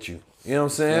cordial with you. You know what I'm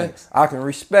saying? Thanks. I can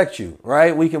respect you,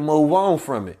 right? We can move on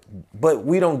from it. But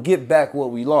we don't get back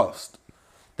what we lost.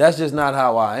 That's just not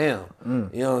how I am.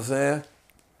 You know what I'm saying?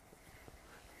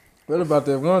 What about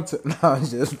that one time? No, I'm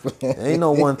just playing. Ain't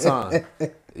no one time.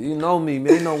 You know me,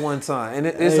 man. Ain't no one time. And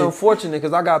it's unfortunate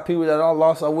because I got people that I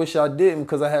lost I wish I didn't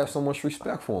because I have so much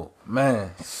respect for them.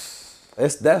 Man.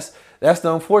 That's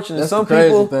the unfortunate.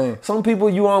 That's Some people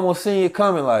you almost see it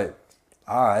coming like,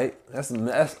 all right, that's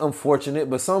unfortunate.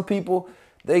 But some people,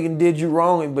 they did you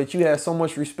wrong, but you had so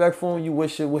much respect for them, you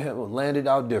wish it would have landed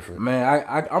out different. Man,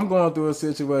 I'm going through a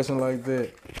situation like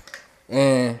that,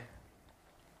 and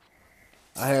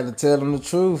I had to tell them the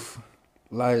truth.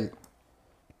 Like,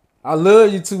 I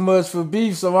love you too much for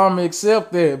beef, so I'm gonna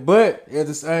accept that. But at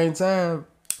the same time,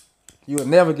 you will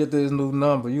never get this new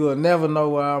number. You will never know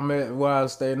where I'm at, where I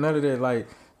stay. None of that. Like,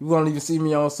 you won't even see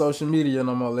me on social media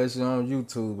no more unless you're on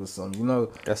YouTube or something,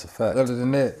 That's a fact. Other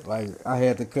than that, like, I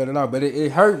had to cut it off. But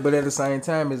it hurt, but at the same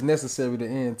time, it's necessary to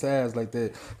end ties like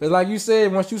that. Because like you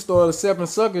said, once you start accepting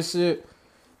sucker shit,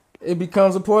 it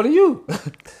becomes a part of you.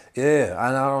 Yeah,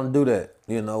 and I don't do that.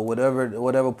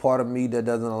 Whatever part of me that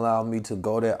doesn't allow me to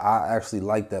go there, I actually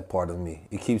like that part of me.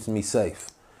 It keeps me safe.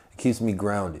 It keeps me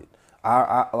grounded.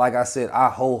 I like I said, I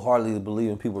wholeheartedly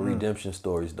believe in people redemption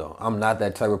stories. Though I'm not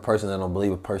that type of person that don't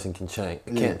believe a person can change,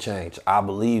 can't change. I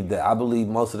believe that. I believe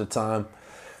most of the time,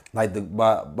 like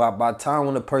by time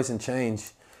when a person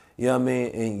change, you know what I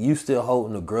mean, and you still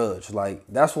holding a grudge. Like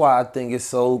that's why I think it's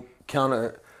so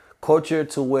counter culture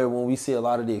to where when we see a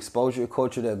lot of the exposure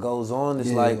culture that goes on,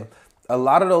 it's like a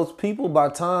lot of those people by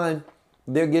time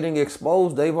they're getting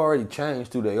exposed, they've already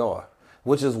changed who they are,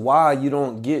 which is why you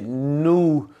don't get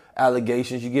new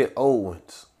allegations, you get old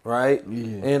ones, right?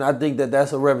 Yeah. And I think that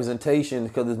that's a representation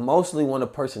because it's mostly when a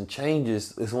person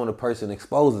changes, it's when a person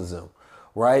exposes them,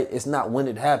 right? It's not when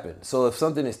it happened. So if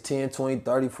something is 10, 20,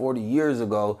 30, 40 years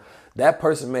ago, that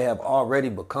person may have already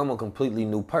become a completely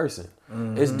new person.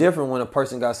 Mm-hmm. It's different when a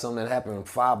person got something that happened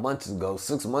 5 months ago,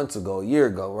 6 months ago, a year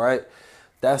ago, right?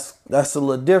 That's a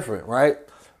little different, right?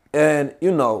 And,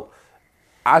 you know,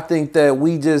 I think that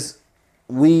we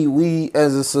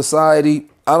as a society,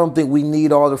 I don't think we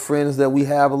need all the friends that we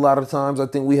have a lot of times. I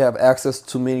think we have access to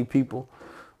too many people,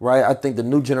 right? I think the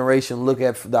new generation look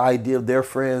at the idea of their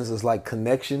friends as like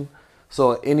connection.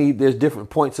 So there's different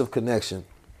points of connection,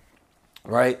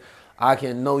 right? I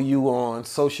can know you on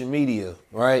social media,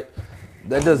 right?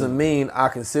 That doesn't mean I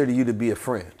consider you to be a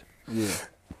friend. Yeah.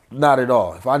 Not at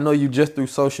all. If I know you just through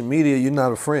social media, you're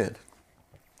not a friend.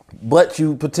 But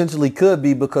you potentially could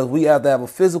be because we have to have a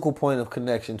physical point of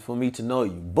connection for me to know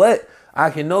you. But I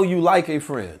can know you like a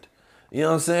friend. You know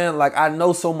what I'm saying? Like I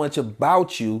know so much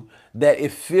about you that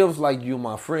it feels like you're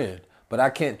my friend. But I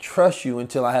can't trust you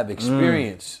until I have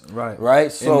experience. Right.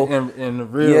 Right? So in the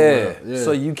real world. Yeah.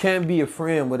 So you can't be a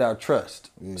friend without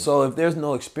trust. Yeah. So if there's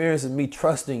no experience in me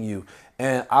trusting you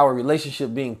and our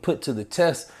relationship being put to the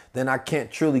test, then I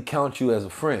can't truly count you as a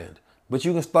friend. But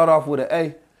you can start off with an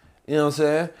A. You know what I'm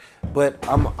saying? But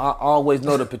I always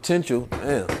know the potential.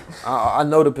 Damn, I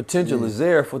know the potential is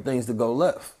there for things to go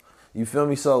left. You feel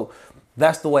me? So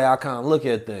that's the way I kind of look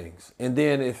at things. And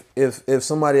then if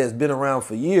somebody has been around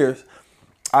for years,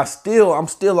 I'm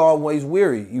still always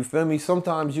weary. You feel me?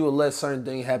 Sometimes you will let certain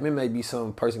things happen. It may be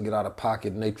some person get out of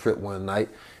pocket and they trip one night.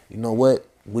 You know what?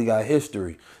 We got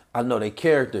history. I know their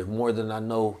character more than I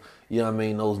know, you know what I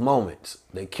mean, those moments.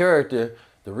 Their character.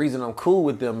 The reason I'm cool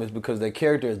with them is because their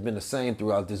character has been the same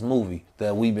throughout this movie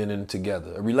that we've been in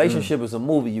together. A relationship is a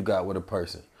movie you got with a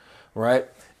person, right?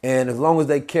 And as long as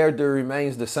their character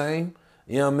remains the same,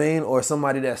 you know what I mean, or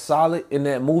somebody that's solid in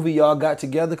that movie y'all got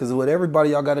together, because with everybody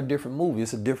y'all got a different movie.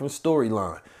 It's a different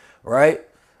storyline, right?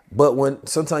 But when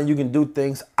sometimes you can do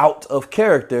things out of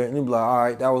character and you be like, all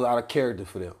right, that was out of character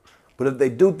for them. But if they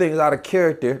do things out of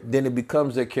character, then it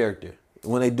becomes their character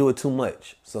when they do it too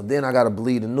much. So then I got to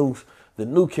believe the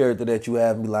new character that you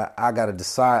have and be like, I got to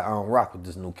decide I don't rock with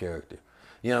this new character.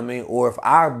 You know what I mean? Or if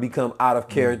I become out of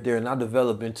character and I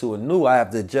develop into a new, I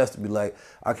have to adjust to be like,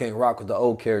 I can't rock with the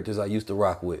old characters I used to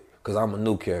rock with because I'm a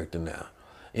new character now.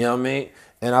 You know what I mean?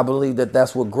 And I believe that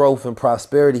that's what growth and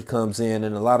prosperity comes in.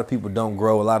 And a lot of people don't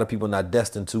grow. A lot of people are not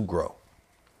destined to grow.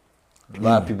 A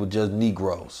lot of people just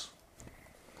Negroes.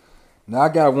 Now, I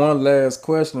got one last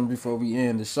question before we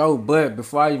end the show. But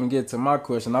before I even get to my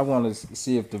question, I want to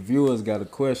see if the viewers got a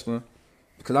question.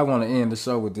 Because I want to end the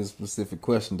show with this specific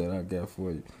question that I got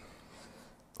for you.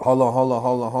 Hold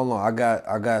on.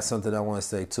 I got something I want to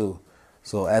say too.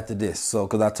 So after this,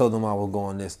 because I told them I would go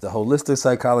on this. The holistic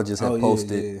psychologist had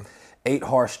posted 8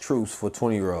 harsh truths for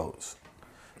 20-year-olds.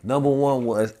 Number 1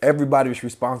 was everybody is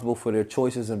responsible for their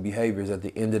choices and behaviors. At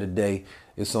the end of the day,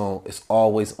 it's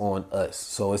always on us.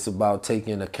 So it's about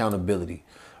taking accountability,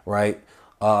 right?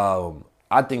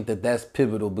 I think that that's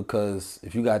pivotal because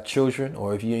if you got children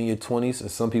or if you're in your 20s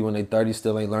and some people in their 30s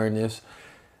still ain't learned this,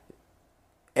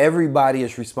 everybody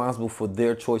is responsible for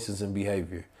their choices and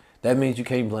behavior. That means you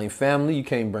can't blame family, you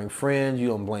can't blame friends, you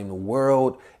don't blame the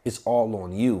world. It's all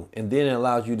on you. And then it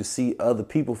allows you to see other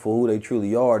people for who they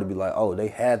truly are, to be like, oh, they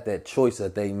had that choice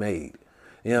that they made.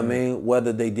 You know what I mean?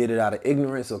 Whether they did it out of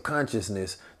ignorance or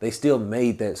consciousness, they still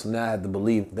made that. So now I have to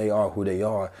believe they are who they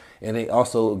are. And they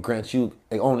also grant you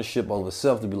a ownership over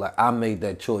self to be like, I made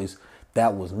that choice.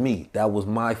 That was me. That was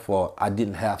my fault. I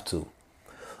didn't have to.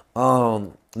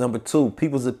 Number 2,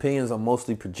 people's opinions are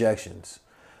mostly projections.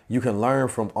 You can learn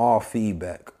from all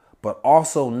feedback, but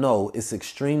also know it's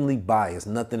extremely biased.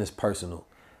 Nothing is personal.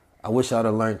 I wish I'd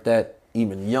have learned that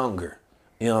even younger.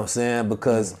 You know what I'm saying?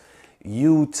 Because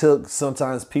you took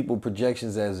sometimes people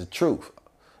projections as the truth.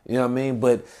 You know what I mean?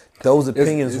 But those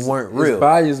opinions weren't real. It's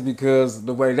biased because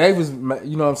the way they was, you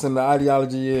know what I'm saying, the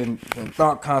ideology and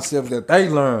thought concepts that they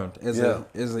learned as an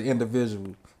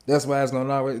individual. That's why it's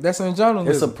gonna always. That's in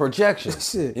journalism. It's a projection.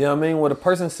 Shit. You know what I mean? What a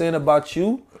person's saying about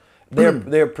you,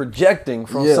 they're projecting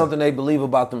from something they believe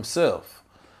about themselves,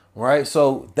 right?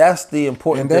 So that's the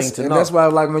important thing to know. And that's why,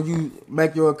 like, when you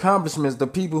make your accomplishments, the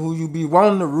people who you be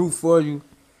wanting to root for you,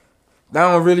 they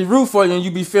don't really root for you, and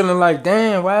you be feeling like,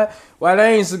 damn, why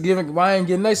they ain't giving, why I ain't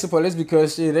getting their support? It's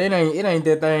because shit, it ain't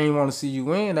that they ain't want to see you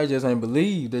win. They just ain't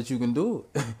believe that you can do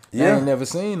it. They ain't never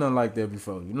seen nothing like that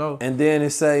before, you know. And then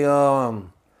it say,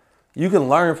 you can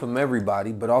learn from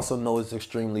everybody, but also know it's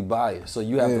extremely biased. So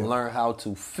you have to learn how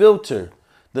to filter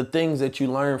the things that you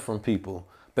learn from people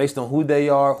based on who they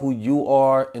are, who you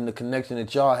are, and the connection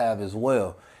that y'all have as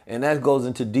well. And that goes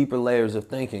into deeper layers of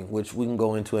thinking, which we can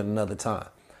go into at another time.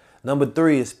 Number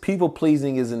 3 is people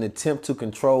pleasing is an attempt to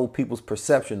control people's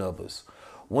perception of us.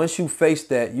 Once you face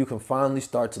that, you can finally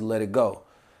start to let it go.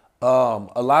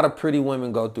 A lot of pretty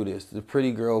women go through this, the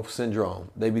pretty girl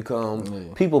syndrome. They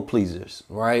become people pleasers,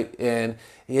 right? And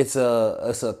it's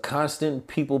a constant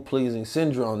people pleasing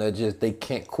syndrome that just they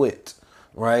can't quit,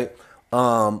 right?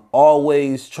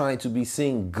 Always trying to be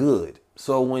seen good.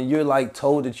 So when you're like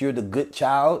told that you're the good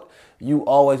child, you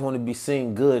always want to be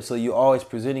seen good. So you're always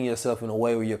presenting yourself in a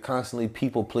way where you're constantly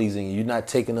people pleasing. You're not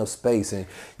taking up space, and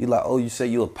you're like, oh, you say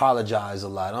you apologize a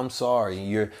lot. I'm sorry. And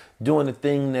you're doing the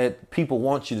thing that people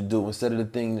want you to do instead of the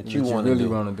thing that you want to do.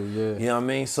 Really want to do, yeah. You know what I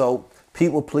mean? So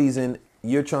people pleasing,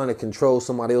 you're trying to control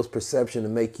somebody else's perception to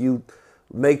make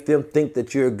them think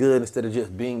that you're good instead of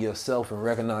just being yourself and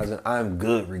recognizing I'm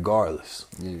good regardless.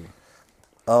 Yeah.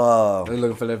 They're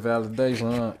looking for that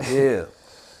validation, huh? Yeah.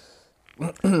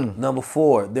 Number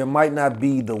 4, there might not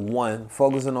be the one.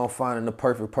 Focusing on finding the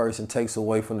perfect person takes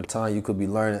away from the time you could be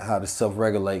learning how to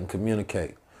self-regulate and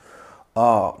communicate.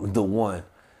 The one.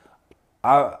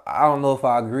 I don't know if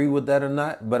I agree with that or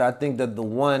not, but I think that the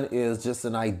one is just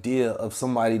an idea of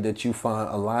somebody that you find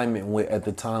alignment with at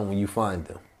the time when you find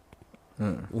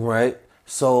them. Right?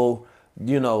 So,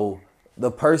 you know,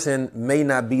 the person may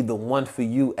not be the one for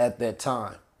you at that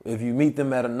time. If you meet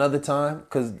them at another time,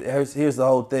 because here's the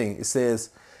whole thing. It says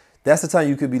that's the time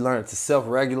you could be learning to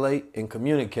self-regulate and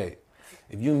communicate.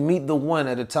 If you meet the one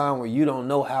at a time where you don't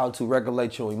know how to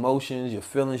regulate your emotions, your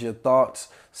feelings, your thoughts,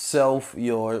 self,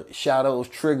 your shadows,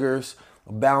 triggers,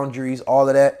 boundaries, all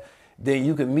of that, then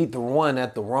you can meet the one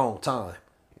at the wrong time.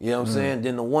 You know what I'm saying?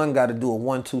 Then the one got to do a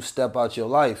 1-2 step out your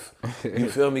life. You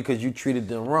feel me? Because you treated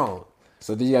them wrong.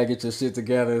 So then you gotta get your shit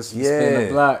together and spin the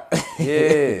block.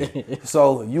 Yeah.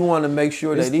 So you want to make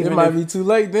sure that even it might be too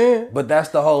late then. But that's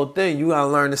the whole thing. You gotta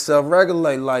learn to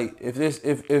self-regulate. Like if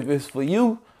it's for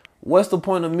you, what's the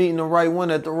point of meeting the right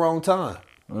one at the wrong time?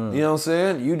 You know what I'm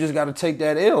saying? You just gotta take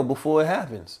that L before it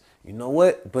happens. You know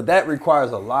what? But that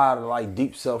requires a lot of like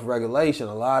deep self-regulation,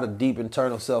 a lot of deep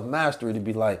internal self-mastery to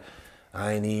be like,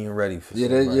 I ain't even ready for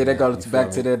that goes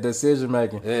back to that decision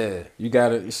making. Yeah. You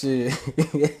gotta shit.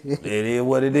 It is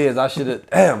what it is. I should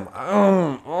have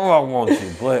I want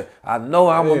you, but I know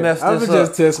I'm gonna mess this up. I'm gonna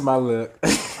just test my luck.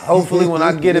 Hopefully when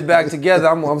I get it back together,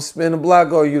 I'm spin the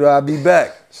block on you, I'll be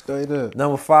back. Straight up.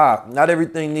 Number 5, not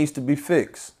everything needs to be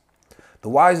fixed. The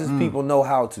wisest people know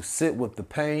how to sit with the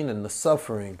pain and the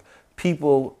suffering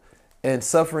people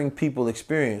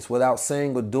experience without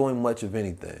saying or doing much of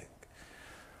anything.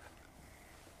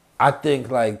 I think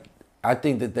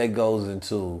that goes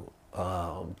into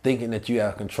thinking that you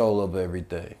have control over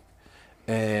everything,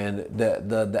 and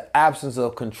the absence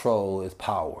of control is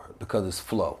power because it's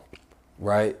flow,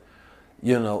 right?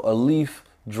 You know, a leaf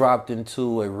dropped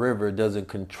into a river doesn't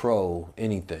control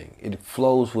anything; it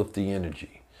flows with the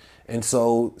energy, and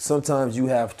so sometimes you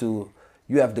have to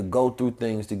go through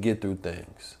things to get through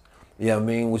things. You know what I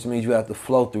mean? Which means you have to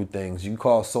flow through things. You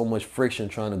cause so much friction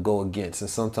trying to go against, and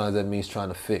sometimes that means trying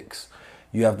to fix.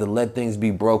 You have to let things be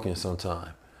broken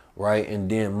sometime, right? And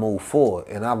then move forward.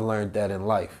 And I've learned that in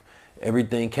life.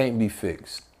 Everything can't be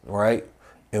fixed, right?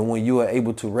 And when you are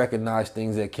able to recognize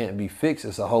things that can't be fixed,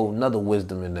 it's a whole nother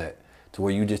wisdom in that. To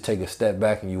where you just take a step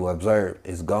back and you observe,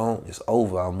 it's gone, it's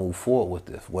over, I'll move forward with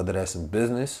this. Whether that's in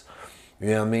business, you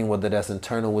know what I mean? Whether that's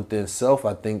internal within self,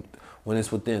 I think when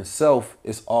it's within self,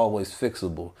 it's always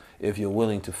fixable if you're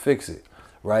willing to fix it,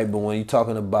 right? But when you're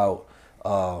talking about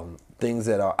things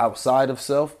that are outside of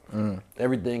self,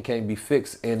 everything can't be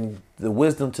fixed. And the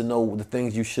wisdom to know the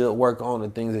things you should work on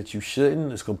and things that you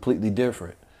shouldn't is completely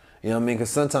different. You know what I mean?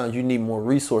 Because sometimes you need more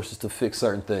resources to fix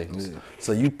certain things. Yeah.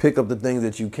 So you pick up the things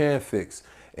that you can fix.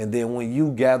 And then when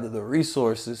you gather the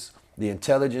resources, the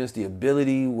intelligence, the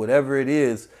ability, whatever it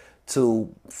is,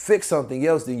 to fix something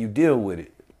else, then you deal with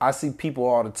it. I see people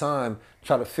all the time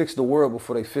try to fix the world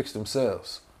before they fix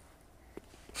themselves.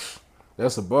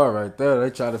 That's a bar right there.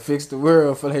 They try to fix the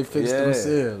world before they fix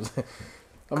themselves.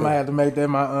 I might have to make that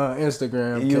my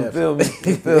Instagram. You caption. feel me?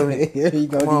 You feel me? Here you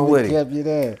go. Come on with it. Kept you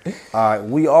there. All right,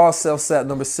 we all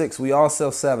number 6, we all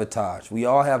self-sabotage. We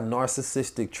all have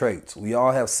narcissistic traits. We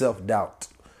all have self-doubt.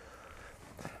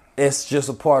 It's just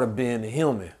a part of being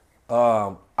human.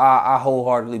 I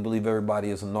wholeheartedly believe everybody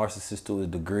is a narcissist to a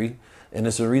degree. And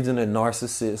it's the reason that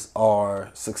narcissists are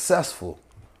successful,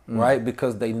 right?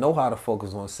 Because they know how to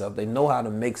focus on self. They know how to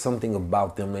make something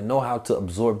about them. They know how to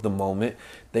absorb the moment.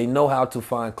 They know how to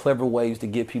find clever ways to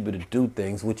get people to do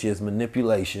things, which is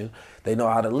manipulation. They know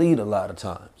how to lead a lot of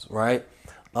times, right?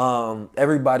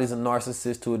 Everybody's a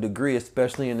narcissist to a degree,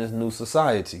 especially in this new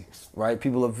society, right?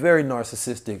 People are very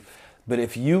narcissistic. But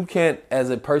if you can't, as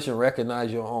a person,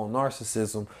 recognize your own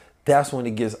narcissism, that's when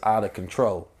it gets out of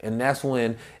control. And that's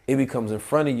when it becomes in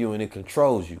front of you and it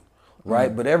controls you,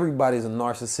 right? But everybody's a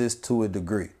narcissist to a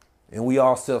degree. And we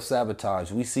all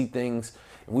self-sabotage. We see things,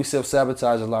 and we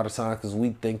self-sabotage a lot of times because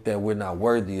we think that we're not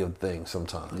worthy of things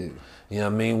sometimes. Yeah. You know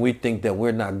what I mean? We think that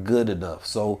we're not good enough.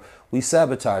 So we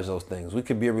sabotage those things. We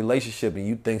could be a relationship and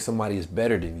you think somebody is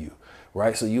better than you,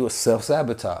 right? So you are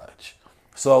self-sabotage.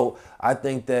 So I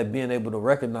think that being able to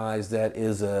recognize that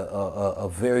is a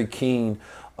very keen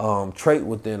trait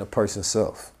within a person's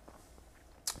self.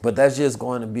 But that's just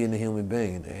going to being a human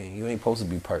being. You ain't supposed to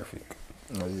be perfect.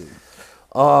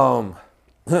 Oh,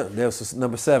 yeah. There's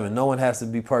number 7. No one has to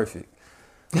be perfect.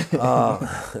 No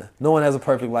one has a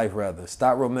perfect life, rather.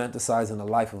 Stop romanticizing the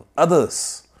life of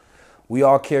others. We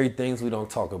all carry things we don't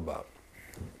talk about.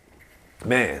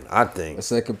 Man, I think. I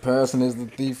said comparison is the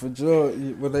thief of joy.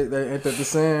 What they ain't that the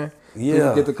saying? Yeah.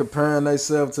 People get to comparing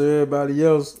themselves to everybody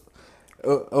else.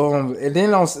 And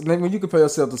then when you compare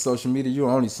yourself to social media, you're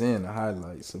only seeing the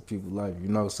highlights of people's life, you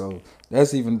know. So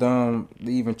that's even dumb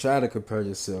to even try to compare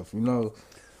yourself, you know.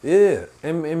 Yeah,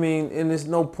 I mean, and there's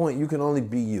no point. You can only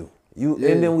be you.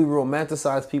 And then we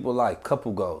romanticize people like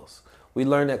couple goals. We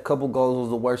learned that couple goals was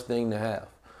the worst thing to have.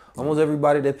 Almost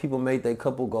everybody that people made their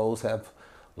couple goals have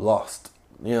lost.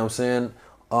 You know what I'm saying?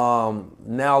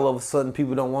 Now all of a sudden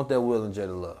people don't want that Will and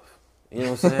Jada love. You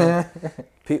know what I'm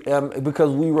saying?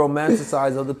 Because we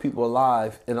romanticize other people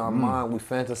alive in our mind, we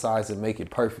fantasize and make it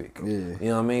perfect. Yeah. You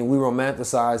know what I mean? We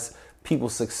romanticize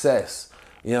people's success,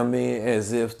 you know what I mean,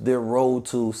 as if their road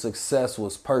to success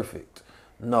was perfect.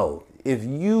 No. If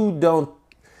you don't,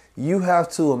 you have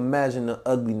to imagine the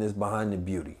ugliness behind the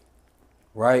beauty,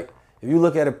 right? If you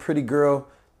look at a pretty girl,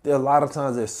 there a lot of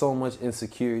times there's so much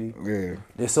insecurity. Yeah.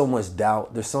 There's so much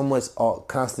doubt. There's so much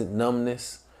constant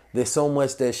numbness. There's so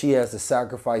much that she has to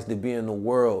sacrifice to be in the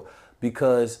world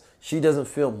because she doesn't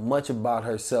feel much about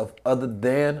herself other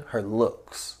than her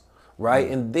looks, right?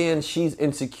 Mm. And then she's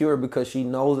insecure because she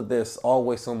knows that there's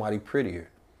always somebody prettier,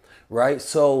 right?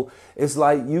 So it's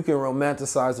like you can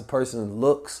romanticize a person's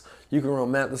looks. You can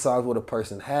romanticize what a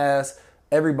person has.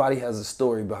 Everybody has a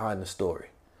story behind the story,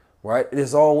 right?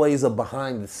 There's always a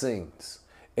behind the scenes.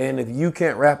 And if you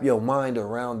can't wrap your mind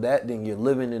around that, then you're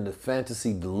living in the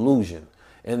fantasy delusion.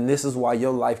 And this is why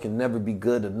your life can never be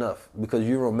good enough because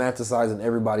you're romanticizing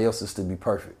everybody else's to be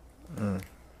perfect.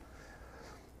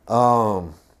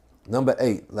 Number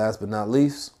 8, last but not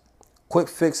least, quick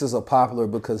fixes are popular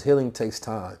because healing takes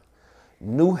time.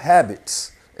 New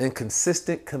habits and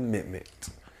consistent commitment.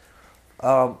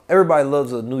 Everybody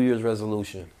loves a New Year's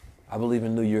resolution. I believe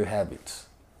in New Year habits.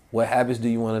 What habits do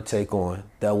you want to take on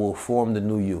that will form the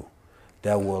new you,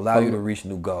 that will allow you to reach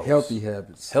new goals? Healthy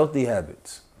habits. Healthy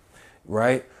habits.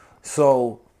 Right?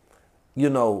 So,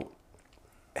 you know,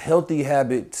 healthy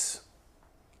habits,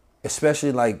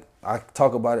 especially like I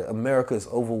talk about it, America is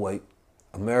overweight.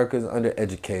 America is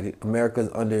undereducated. America is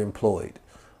underemployed,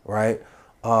 right?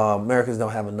 Americans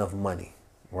don't have enough money,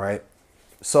 right?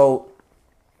 So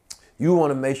you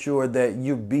want to make sure that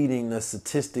you're beating the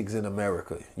statistics in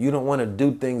America. You don't want to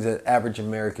do things that average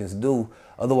Americans do.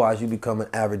 Otherwise, you become an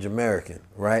average American,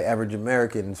 right? Average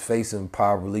American is facing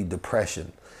poverty,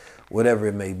 depression, whatever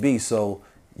it may be. So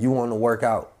you want to work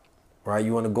out, right?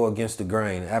 You want to go against the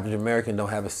grain. Average American don't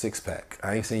have a six-pack.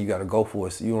 I ain't saying you got to go for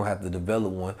it. So you don't have to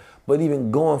develop one. But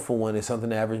even going for one is something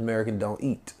the average American don't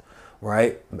eat,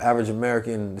 right? Average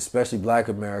American, especially black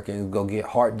Americans, go get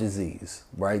heart disease,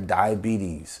 right?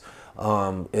 Diabetes.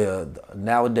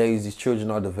 Nowadays, these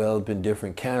children are developing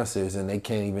different cancers and they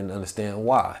can't even understand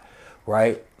why,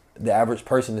 right? The average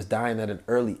person is dying at an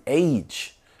early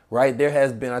age. Right, there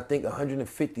has been, I think,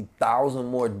 150,000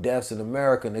 more deaths in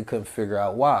America, and they couldn't figure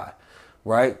out why.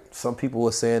 Right, some people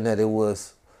were saying that it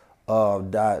was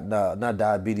not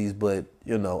diabetes, but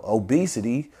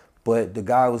obesity. But the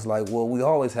guy was like, well, we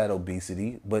always had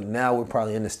obesity, but now we're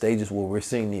probably in the stages where we're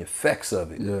seeing the effects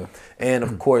of it. Yeah. And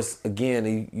of course,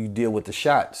 again, you deal with the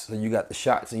shots. So you got the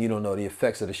shots and you don't know the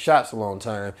effects of the shots long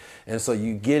term. And so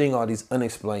you're getting all these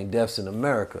unexplained deaths in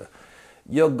America.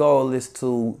 Your goal is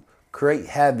to create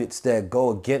habits that go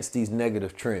against these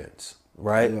negative trends,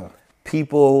 right? Yeah.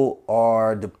 People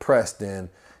are depressed and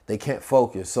they can't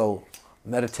focus. So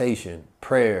meditation,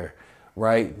 prayer,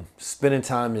 right? Spending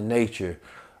time in nature,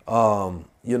 finding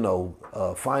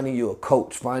you a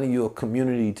coach, finding you a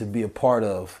community to be a part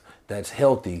of that's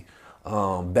healthy,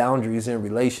 boundaries in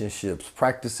relationships,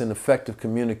 practicing effective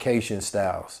communication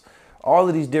styles. All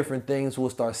of these different things will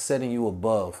start setting you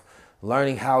above.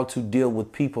 Learning how to deal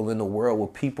with people in a world where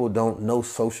people don't know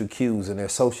social cues and they're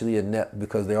socially inept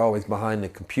because they're always behind the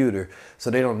computer. So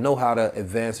they don't know how to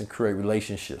advance and create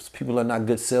relationships. People are not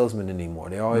good salesmen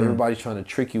anymore. Everybody's trying to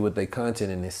trick you with their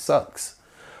content and it sucks,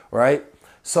 right?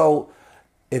 So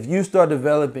if you start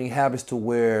developing habits to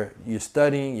where you're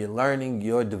studying, you're learning,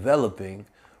 you're developing,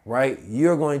 right?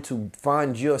 You're going to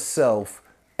find yourself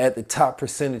at the top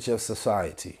percentage of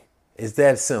society. It's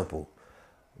that simple.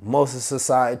 Most of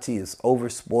society is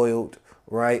overspoiled,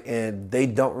 right? And they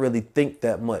don't really think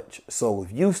that much. So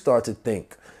if you start to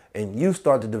think and you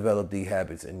start to develop these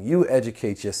habits and you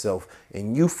educate yourself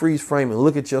and you freeze frame and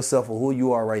look at yourself for who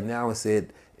you are right now and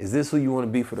said, is this who you want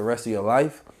to be for the rest of your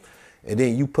life? And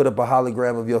then you put up a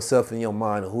hologram of yourself in your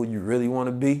mind of who you really want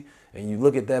to be. And you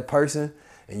look at that person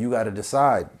and you got to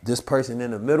decide this person in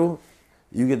the middle,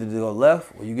 you get to go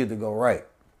left or you get to go right.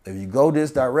 If you go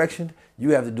this direction, you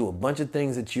have to do a bunch of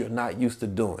things that you're not used to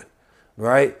doing,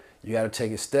 right? You got to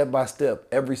take it step by step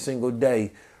every single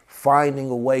day,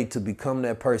 finding a way to become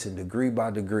that person degree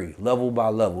by degree, level by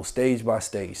level, stage by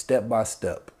stage, step by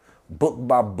step, book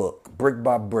by book, brick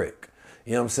by brick.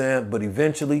 You know what I'm saying? But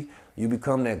eventually you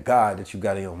become that God that you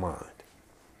got in your mind.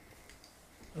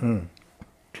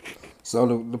 So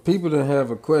the people that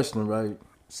have a question, right?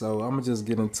 So I'm going to just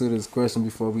get into this question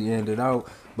before we end it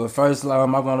out. But first,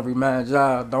 I'm going to remind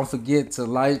y'all, don't forget to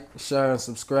like, share, and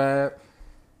subscribe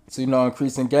to,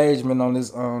 increase engagement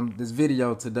on this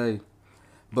video today.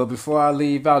 But before I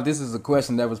leave out, this is a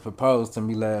question that was proposed to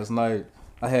me last night.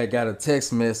 I had got a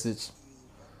text message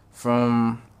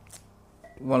from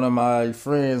one of my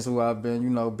friends who I've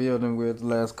been, building with the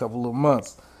last couple of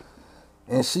months.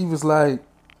 And she was like,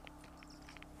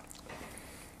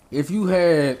 if you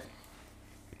had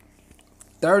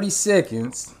 30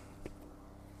 seconds.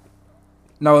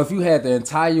 No, if you had the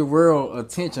entire world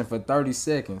attention for 30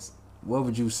 seconds, what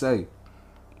would you say?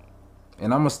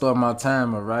 And I'm going to start my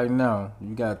timer right now.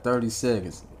 You got 30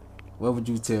 seconds. What would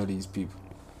you tell these people?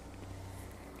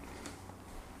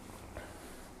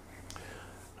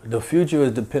 The future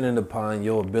is dependent upon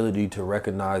your ability to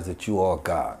recognize that you are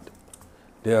God.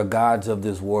 There are gods of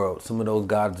this world. Some of those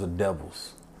gods are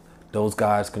devils. Those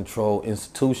guys control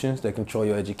institutions, they control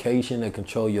your education, they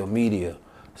control your media.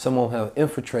 Some of them have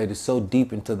infiltrated so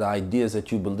deep into the ideas that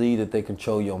you believe that they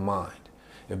control your mind.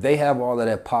 If they have all of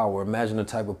that power, imagine the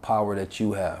type of power that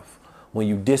you have when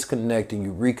you disconnect and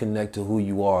you reconnect to who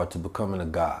you are to becoming a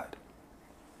God.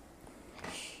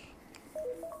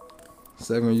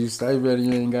 Second, you stay ready,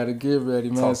 you ain't got to get ready,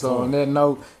 man. Talk So to on that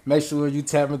note, make sure you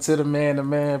tap into the Man to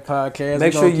Man podcast.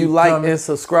 Make sure you like and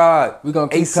subscribe. We're going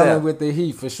to keep ASAP. coming with the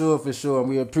heat for sure, for sure. And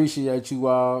we appreciate you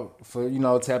all for,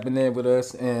 tapping in with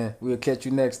us. And we'll catch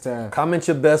you next time. Comment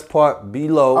your best part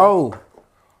below.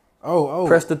 Oh.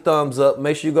 Press the thumbs up.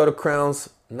 Make sure you go to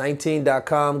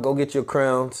crowns19.com. Go get your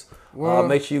crowns.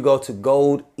 Make sure you go to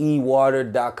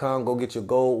goldewater.com. Go get your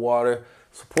gold water.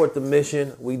 Support the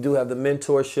mission. We do have the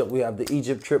mentorship. We have the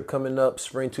Egypt trip coming up,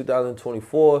 spring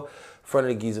 2024, front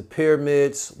of the Giza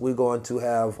pyramids. We're going to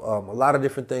have a lot of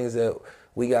different things that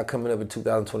we got coming up in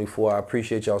 2024. I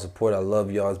appreciate y'all's support. I love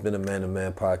y'all. It's been a Man to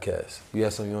Man podcast. You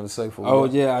have something you want to say for me? Oh,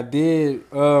 yeah, I did.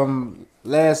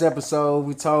 Last episode,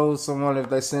 we told someone if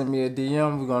they sent me a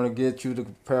DM, we're going to get you the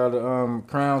pair of the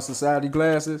Crown Society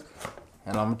glasses.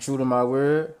 And I'm true to my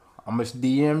word. I'm going to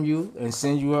DM you and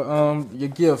send you your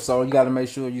gift. So you got to make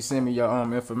sure you send me your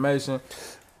information.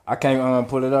 I can't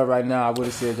pull it up right now. I would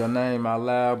have said your name out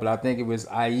loud, but I think it was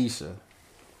Aisha.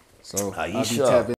 So I'll be tapping